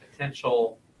the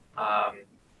potential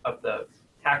of the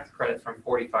tax credits from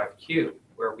 45Q,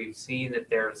 where we've seen that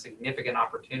there are significant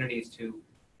opportunities to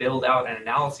build out, and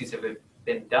analyses have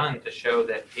been done to show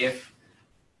that if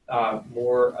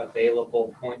more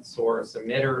available point source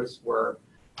emitters were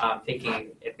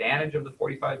taking advantage of the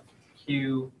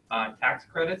 45Q tax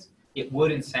credits, it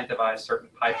would incentivize certain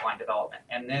pipeline development.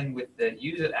 And then with the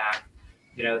Use It Act,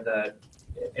 the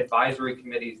advisory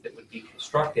committees that would be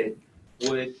constructed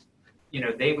would,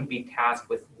 they would be tasked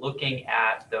with looking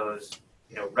at those,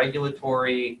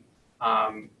 regulatory,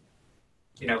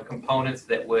 components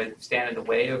that would stand in the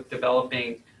way of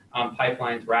developing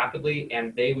pipelines rapidly,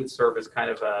 and they would serve as kind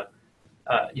of a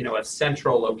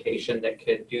central location that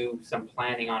could do some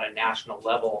planning on a national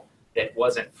level that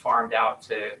wasn't farmed out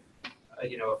to,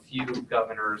 a few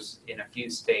governors in a few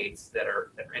states that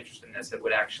are interested in this. It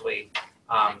would actually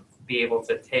be able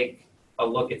to take a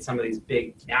look at some of these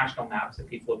big national maps that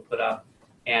people have put up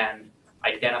and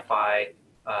identify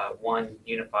one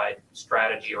unified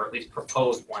strategy, or at least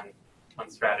propose one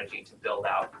strategy to build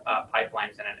out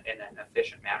pipelines in an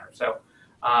efficient manner. So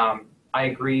I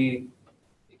agree.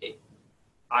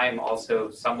 I'm also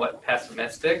somewhat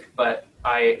pessimistic, but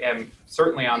I am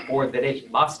certainly on board that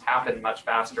it must happen much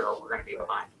faster or we're going to be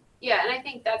behind. Yeah, and I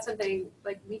think that's something,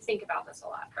 like, we think about this a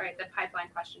lot, right? The pipeline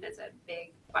question is a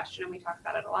big question, and we talk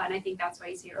about it a lot, and I think that's why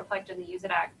you see it reflected in the Use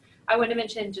It Act. I want to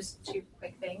mention just two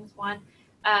quick things. One,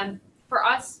 for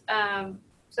us,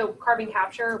 so carbon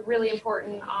capture, really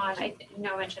important on, I think,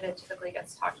 no mention it typically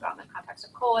gets talked about in the context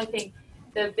of coal. I think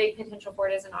the big potential for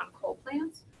it isn't on coal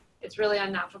plants. It's really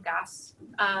on natural gas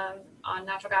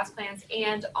plants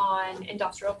and on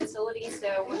industrial facilities.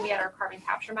 So when we had our carbon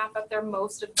capture map up there,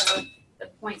 most of the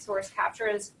point source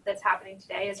capture that's happening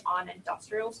today is on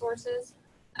industrial sources.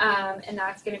 And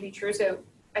that's going to be true. So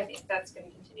I think that's going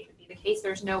to continue to be the case.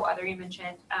 There's no other, you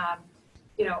mentioned,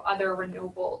 other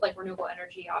renewable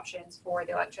energy options for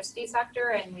the electricity sector.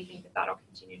 And we think that that'll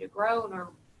continue to grow, and we're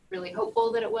really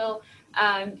hopeful that it will.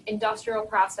 Industrial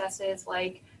processes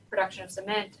like production of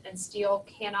cement and steel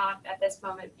cannot at this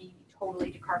moment be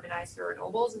totally decarbonized through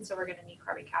renewables, and so we're going to need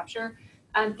carbon capture.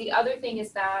 The other thing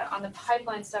is that on the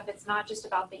pipeline stuff, it's not just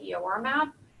about the EOR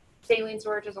map. Saline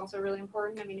storage is also really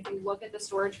important. I mean, if you look at the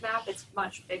storage map, it's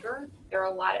much bigger. There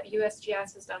are a lot of,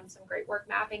 USGS has done some great work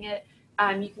mapping it.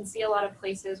 You can see a lot of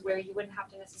places where you wouldn't have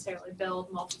to necessarily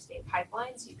build multi-state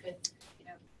pipelines. You could,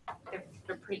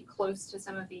 they're pretty close to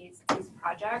some of these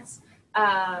projects.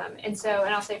 And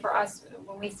I'll say for us,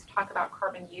 when we talk about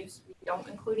carbon use, we don't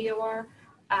include EOR.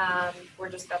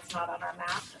 That's not on our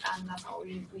map. That's all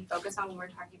we focus on when we're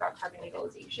talking about carbon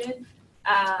utilization.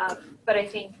 But I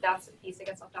think that's the piece that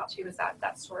gets left out too, is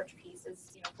that storage piece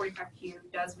is, 45Q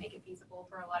does make it feasible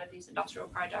for a lot of these industrial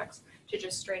projects to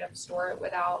just straight up store it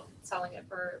without selling it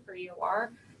for EOR.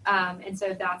 And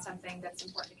so that's something that's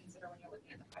important to consider when you're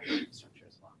looking at the pipeline infrastructure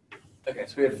as well. Okay,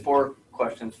 so we had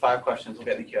 5 questions. We'll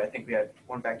get in the queue. I think we had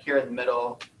one back here in the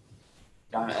middle,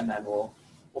 and then we'll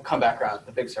come back around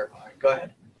the big circle. All right, go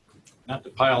ahead. Not to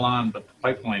pile on, but the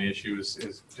pipeline issue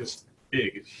is just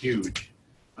big. It's huge.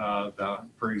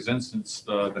 For instance,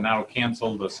 the now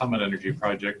canceled Summit Energy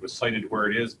project was cited where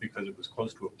it is because it was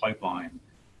close to a pipeline.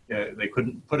 They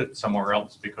couldn't put it somewhere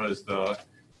else because the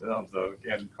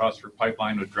added cost for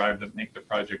pipeline would make the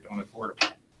project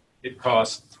unaffordable. It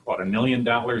costs $1 million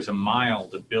a mile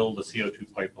to build a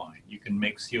CO2 pipeline. You can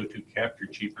make CO2 capture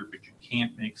cheaper, but you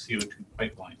can't make CO2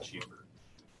 pipeline cheaper.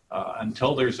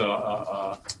 Until there's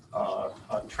a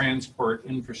transport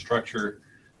infrastructure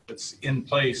that's in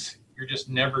place, you're just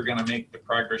never going to make the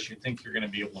progress you think you're going to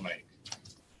be able to make.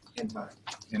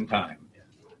 In time.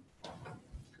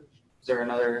 Is there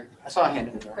another? I saw a hand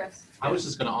in there. Chris. I was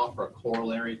just going to offer a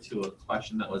corollary to a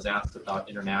question that was asked about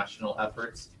international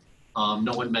efforts.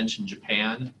 No one mentioned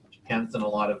Japan. Japan's done a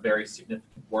lot of very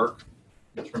significant work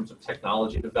in terms of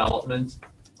technology development.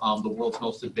 The world's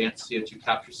most advanced CO2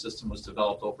 capture system was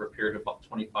developed over a period of about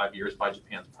 25 years by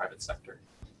Japan's private sector.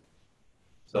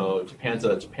 So Japan's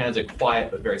a quiet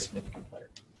but very significant player.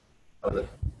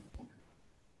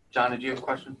 John, did you have a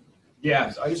question?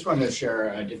 Yes, I just wanted to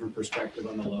share a different perspective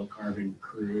on the low carbon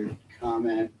crude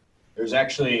comment. There's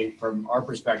actually, from our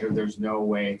perspective, there's no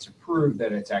way to prove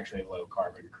that it's actually low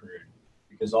carbon crude,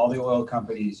 because all the oil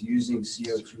companies using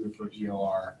CO2 for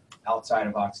EOR outside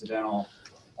of Occidental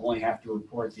only have to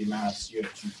report the amount of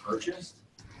CO2 purchased,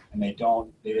 and they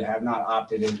have not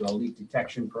opted into a leak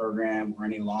detection program or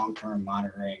any long-term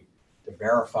monitoring to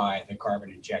verify the carbon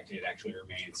injected actually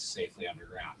remains safely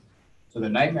underground. So the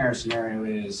nightmare scenario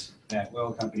is that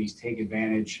oil companies take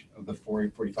advantage of the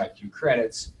 45Q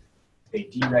credits, they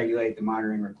deregulate the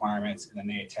monitoring requirements, and then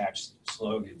they attach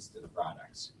slogans to the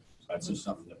products. So that's just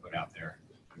something to put out there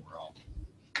overall.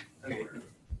 Okay.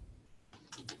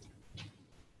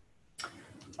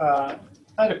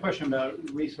 I had a question about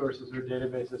resources or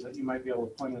databases that you might be able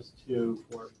to point us to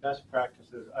for best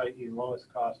practices, i.e.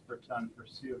 lowest cost per ton for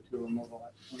CO2 removal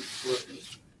at point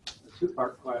sources. A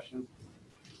two-part question.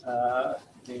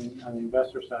 Being on the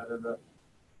investor side of the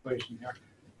equation here.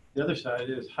 The other side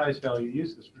is highest value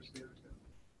uses for CO2.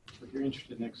 So if you're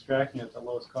interested in extracting it at the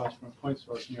lowest cost from a point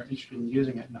source and you're interested in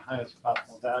using it in the highest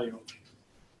possible value,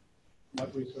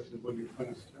 what resources would you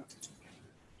point us to?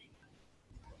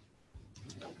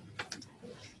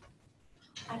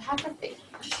 I'd have to think.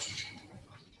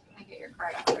 I get your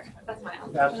card after. That's my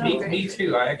own. Me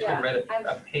too. I actually Yeah. read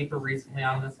a paper recently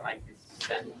on this, and I can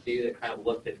send it to you that kind of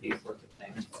looked at these sorts of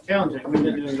things. It's challenging. We've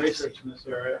been doing research in this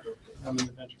area. I'm in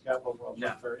the venture capital world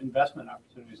Yeah. for investment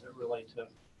opportunities that relate to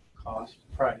cost,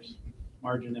 price,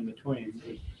 margin in between.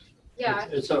 Yeah.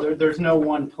 So there's no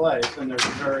one place, and there's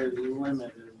very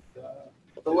limited.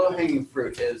 The low-hanging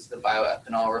fruit is the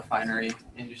bioethanol refinery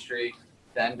industry,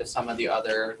 then to some of the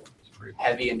other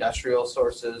heavy industrial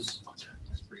sources,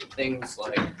 things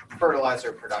like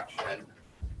fertilizer production,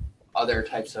 other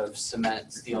types of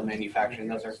cement, steel manufacturing.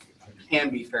 Those can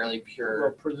be fairly Well,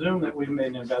 pure, presume that we've made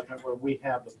an investment where we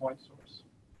have the point source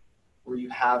where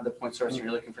you have the point source and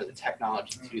you're looking for the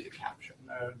technology to do the capture.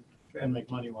 and make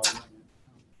money while doing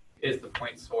it. Is the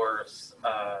point source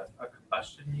a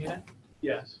combustion unit?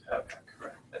 Yes. Okay,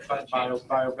 correct. That's why it Bio, changed.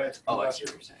 bio-based. Oh, I see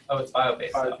what you're saying. Oh, it's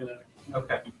bio-based, so, Biogenetic.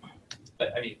 okay.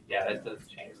 But I mean, yeah, that does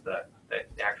change the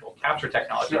actual capture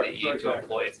technology Sure, that you need to exactly.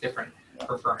 employ. It's different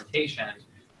for fermentation,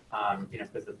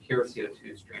 because the pure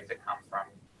CO2 streams that come from,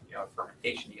 a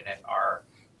fermentation unit are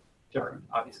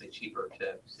obviously cheaper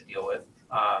to deal with.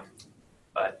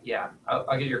 But yeah,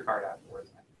 I'll get your card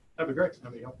afterwards. That'd be great,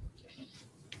 that'd be helpful.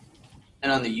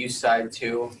 And on the use side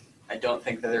too, I don't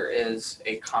think that there is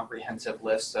a comprehensive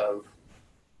list of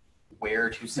where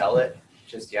to sell it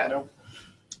just yet.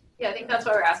 Yeah, I think that's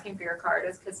why we're asking for your card,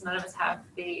 is because none of us have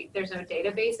there's no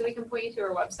database that we can point you to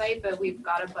or website, but we've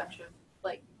got a bunch of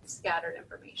like scattered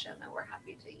information that we're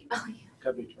happy to email you.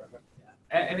 That'd be terrific.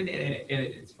 I mean,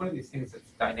 it's one of these things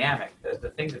that's dynamic.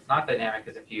 The thing that's not dynamic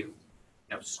is if you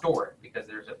store it, because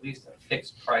there's at least a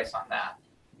fixed price on that.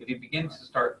 If you begin to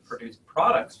start produce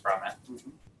products from it,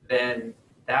 then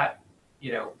that,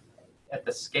 at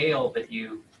the scale that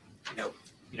you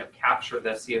capture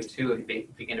the CO2 and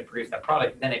begin to produce that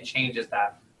product, then it changes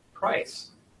that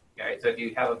price. Okay, so if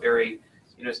you have a very,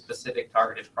 specific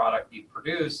targeted product you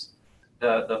produce,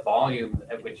 the volume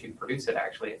at which you produce it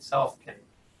actually itself can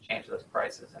change those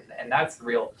prices, and that's the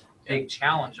real big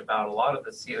challenge about a lot of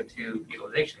the CO2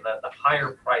 utilization. The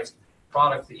higher priced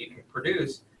products that you can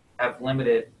produce have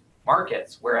limited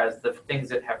markets, whereas the things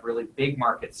that have really big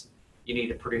markets, you need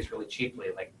to produce really cheaply,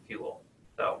 like fuel.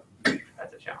 So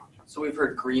that's a challenge. So we've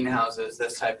heard greenhouses,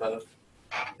 this type of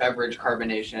beverage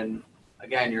carbonation.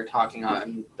 Again, you're talking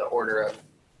on the order of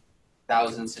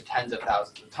thousands to tens of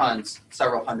thousands of tons,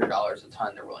 several $100s a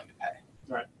ton they're willing to pay.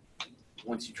 Right.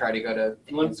 Once you try to go to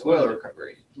Limited. oil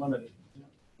recovery, Limited.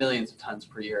 millions of tons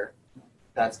per year,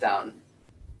 that's down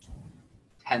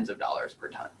tens of dollars per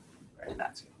ton, right? And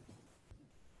that's.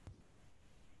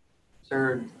 Is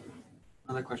there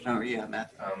another question over here,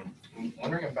 Matt? I'm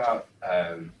wondering about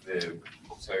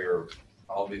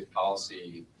all these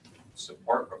policy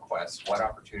support requests. What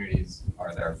opportunities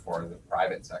are there for the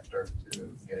private sector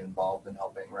to get involved in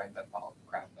helping write that policy,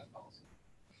 craft that policy?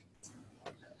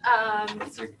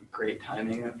 That's a great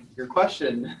timing of your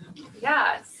question.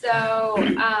 Yeah, so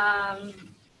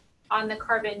on the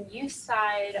carbon use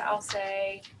side, I'll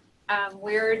say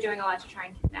we're doing a lot to try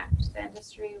and connect the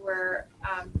industry. We're,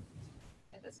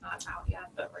 it's not out yet,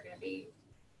 but we're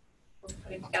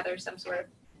putting together some sort of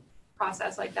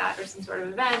process like that, or some sort of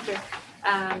event, or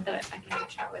that I can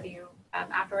chat with you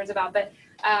afterwards about. But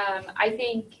I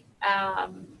think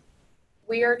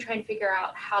we are trying to figure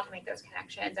out how to make those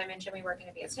connections. I mentioned we work in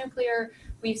advanced nuclear.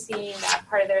 We've seen that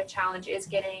part of their challenge is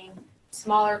getting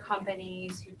smaller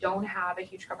companies who don't have a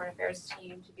huge carbon affairs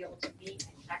team to be able to meet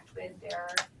and connect with their,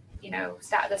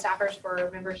 the staffers for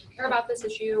members who care about this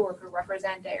issue or who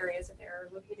represent the areas that they're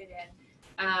located in.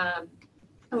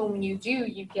 And when you do,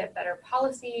 you get better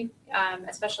policy,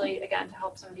 especially again to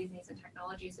help some of these nascent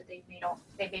technologies that they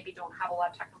maybe don't have a lot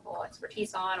of technical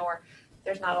expertise on, or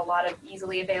there's not a lot of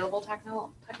easily available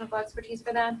technical expertise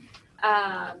for them.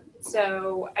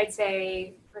 So I'd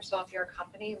say, first of all, if you're a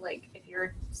company, like if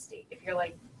you're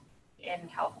like in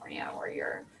California or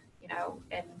you're,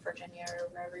 in Virginia or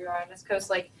wherever you are on this coast,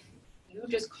 like you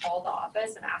just call the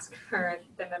office and ask for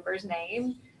the member's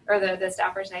name or the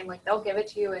staffer's name, like they'll give it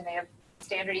to you, and they have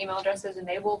standard email addresses and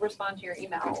they will respond to your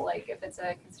email, like if it's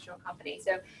a constituent company.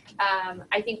 So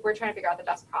I think we're trying to figure out the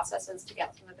best processes to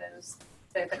get some of those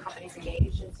the companies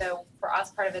engaged. And so for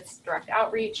us, part of it's direct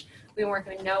outreach. We've been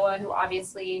working with NOAA, who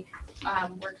obviously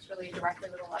works really directly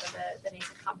with a lot of the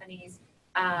nascent companies.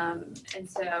 And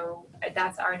so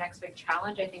that's our next big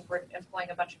challenge. I think we're employing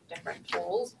a bunch of different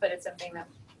tools, but it's something that,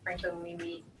 frankly, when we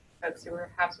meet folks who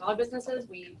have smaller businesses,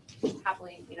 we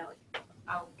happily,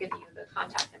 I'll give you the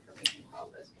contact information for all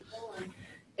those people, and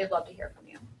they'd love to hear from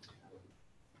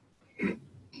you.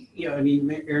 Yeah, I mean,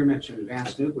 Aaron mentioned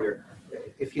advanced nuclear.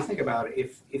 If you think about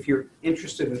it, if you're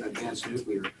interested in advanced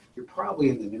nuclear, you're probably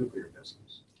in the nuclear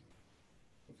business.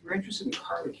 If you're interested in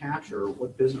carbon capture,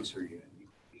 what business are you in? You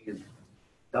could be in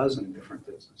a dozen different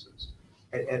businesses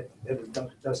at a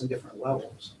dozen different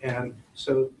levels. And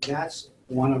so that's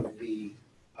one of the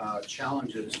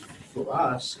challenges for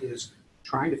us, is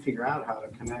trying to figure out how to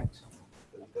connect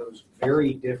those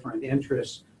very different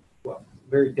interests, well,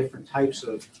 very different types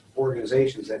of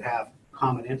organizations that have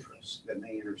common interests that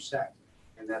may intersect.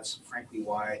 And that's frankly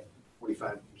why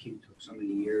 45Q took so many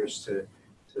years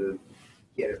to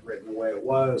get it written the way it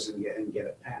was and get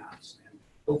it passed. And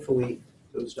hopefully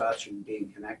those dots are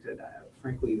being connected.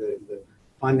 Frankly, the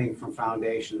funding from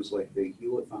foundations like the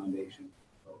Hewlett Foundation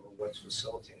are what's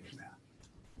facilitating that.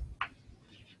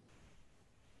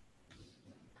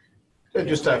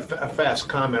 Just a fast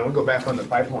comment. We'll go back on the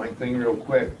pipeline thing real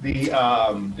quick.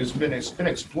 It's been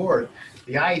explored.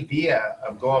 The idea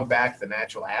of going back to the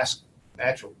Natural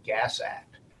Gas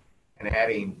Act and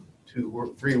adding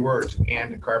three words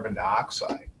and the carbon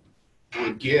dioxide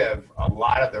would give a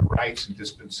lot of the rights and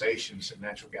dispensations that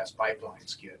natural gas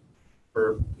pipelines get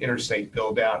for interstate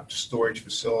build out, storage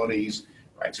facilities,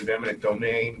 rights of eminent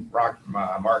domain,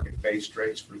 market-based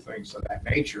rates for things of that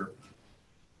nature.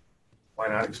 Why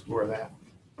not explore that?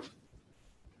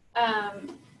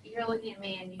 You're looking at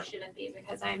me and you shouldn't be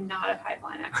because I'm not a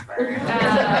pipeline expert.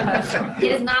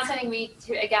 It is not something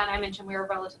again, I mentioned we're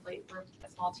a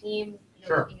small team. You're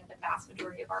Sure. looking at the vast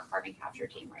majority of our carbon capture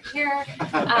team right here.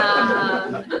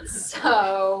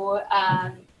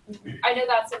 I know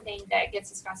that's something that gets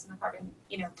discussed in the carbon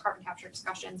capture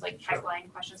discussions, like pipeline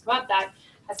questions come up. That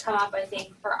has come up, I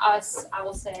think, for us. I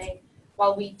will say,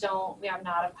 while we are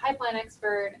not a pipeline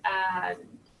expert,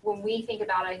 when we think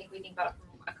about it, I think we think about it from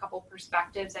a couple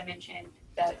perspectives. I mentioned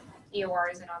that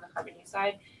EOR isn't on the carbon use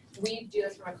side. We do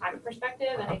this from a climate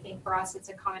perspective, and I think for us, it's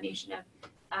a combination of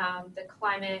the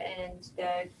climate and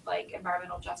the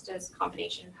environmental justice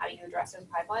combination of how do you address those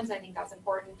pipelines. I think that's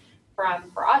important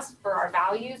for us, for our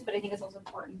values, but I think it's also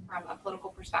important from a political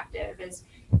perspective is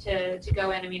to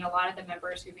go in. I mean, a lot of the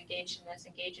members who've engaged in this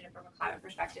engage in it from a climate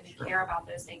perspective and care about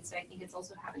those things. So I think it's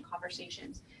also having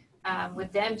conversations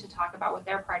with them to talk about what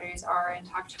their priorities are and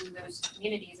talk to those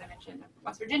communities. I mentioned I'm from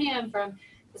West Virginia and from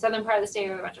the southern part of the state, we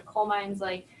have a bunch of coal mines.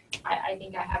 I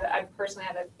think I personally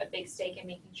have a big stake in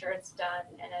making sure it's done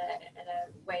in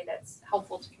a way that's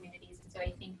helpful to communities. And so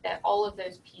I think that all of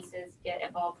those pieces get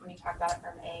involved when you talk about it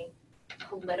from a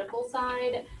political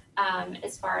side,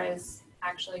 as far as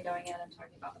actually going in and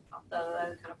talking about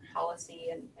the kind of policy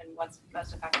and what's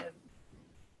most effective.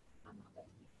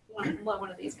 One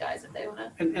of these guys, if they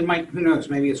want to. And Mike, who knows,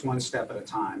 maybe it's one step at a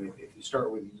time. If you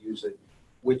start with use it,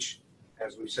 which,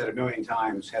 as we've said a million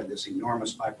times, had this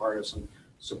enormous bipartisan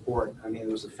support. I mean, it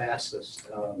was the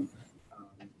fastest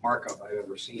markup I've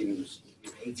ever seen. It was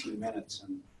 18 minutes,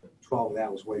 and 12 of that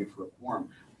was waiting for a quorum.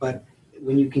 But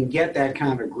when you can get that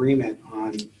kind of agreement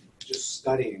on just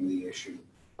studying the issue,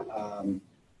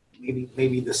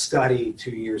 maybe the study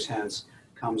 2 years hence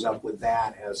comes up with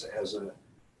that as a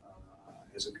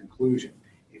conclusion.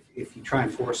 If you try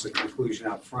and force the conclusion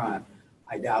up front,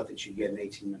 I doubt that you get an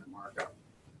 18-minute markup.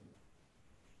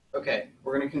 Okay,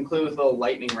 we're going to conclude with a little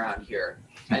lightning round here.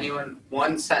 Anyone,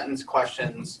 one sentence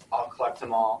questions, I'll collect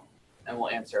them all and we'll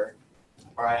answer.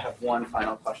 Or I have one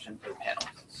final question for the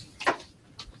panelists.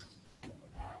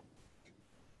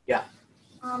 Yeah.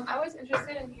 I was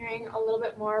interested in hearing a little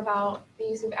bit more about the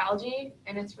use of algae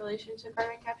and its relation to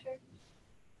carbon capture.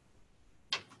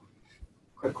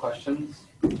 Quick questions,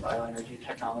 Bioenergy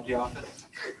Technology Office.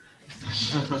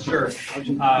 Sure.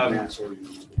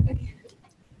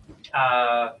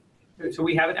 So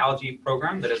we have an algae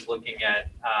program that is looking at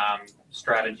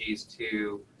strategies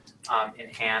to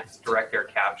enhance direct air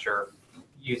capture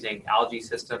using algae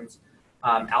systems.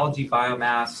 Algae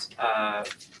biomass,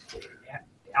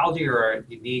 algae are a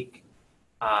unique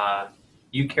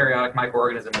eukaryotic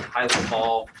microorganism with highly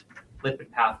evolved lipid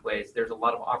pathways. There's a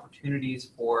lot of opportunities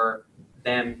for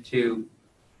them to,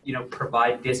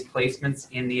 provide displacements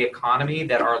in the economy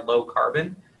that are low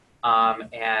carbon.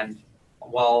 And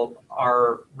while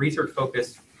our research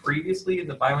focus previously in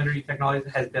the bioenergy technology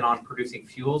has been on producing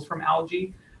fuels from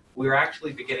algae, we're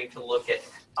actually beginning to look at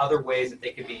other ways that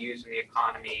they could be used in the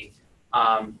economy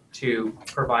to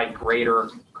provide greater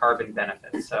carbon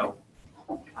benefits. So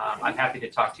I'm happy to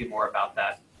talk to you more about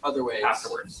that other ways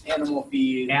afterwards. Animal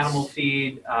feed,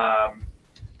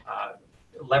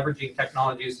 leveraging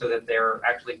technologies so that they're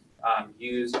actually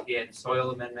used in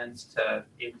soil amendments to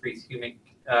increase humic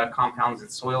compounds and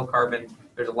soil carbon.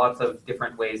 There's lots of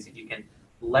different ways that you can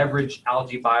leverage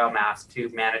algae biomass to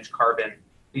manage carbon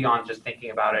beyond just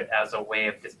thinking about it as a way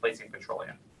of displacing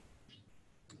petroleum.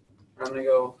 I'm going to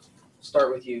go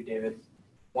start with you, David.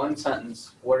 One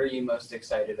sentence, what are you most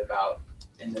excited about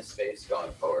in this space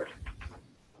going forward?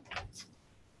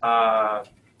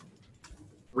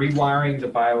 Rewiring the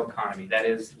bioeconomy. That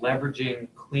is leveraging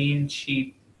clean,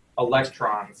 cheap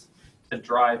electrons to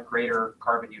drive greater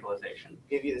carbon utilization.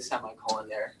 Give you the semicolon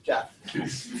there. Jeff.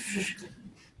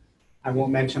 I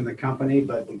won't mention the company,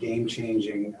 but the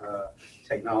game-changing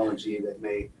technology that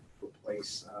may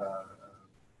replace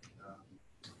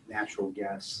natural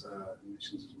gas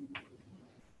emissions.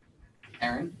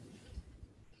 Aaron?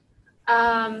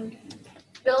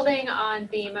 Building on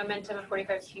the momentum of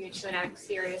 45 is huge to the next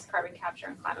serious carbon capture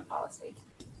and climate policy.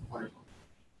 Wonderful.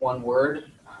 One word.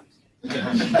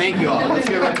 Thank you all. Let's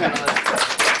give our panelists.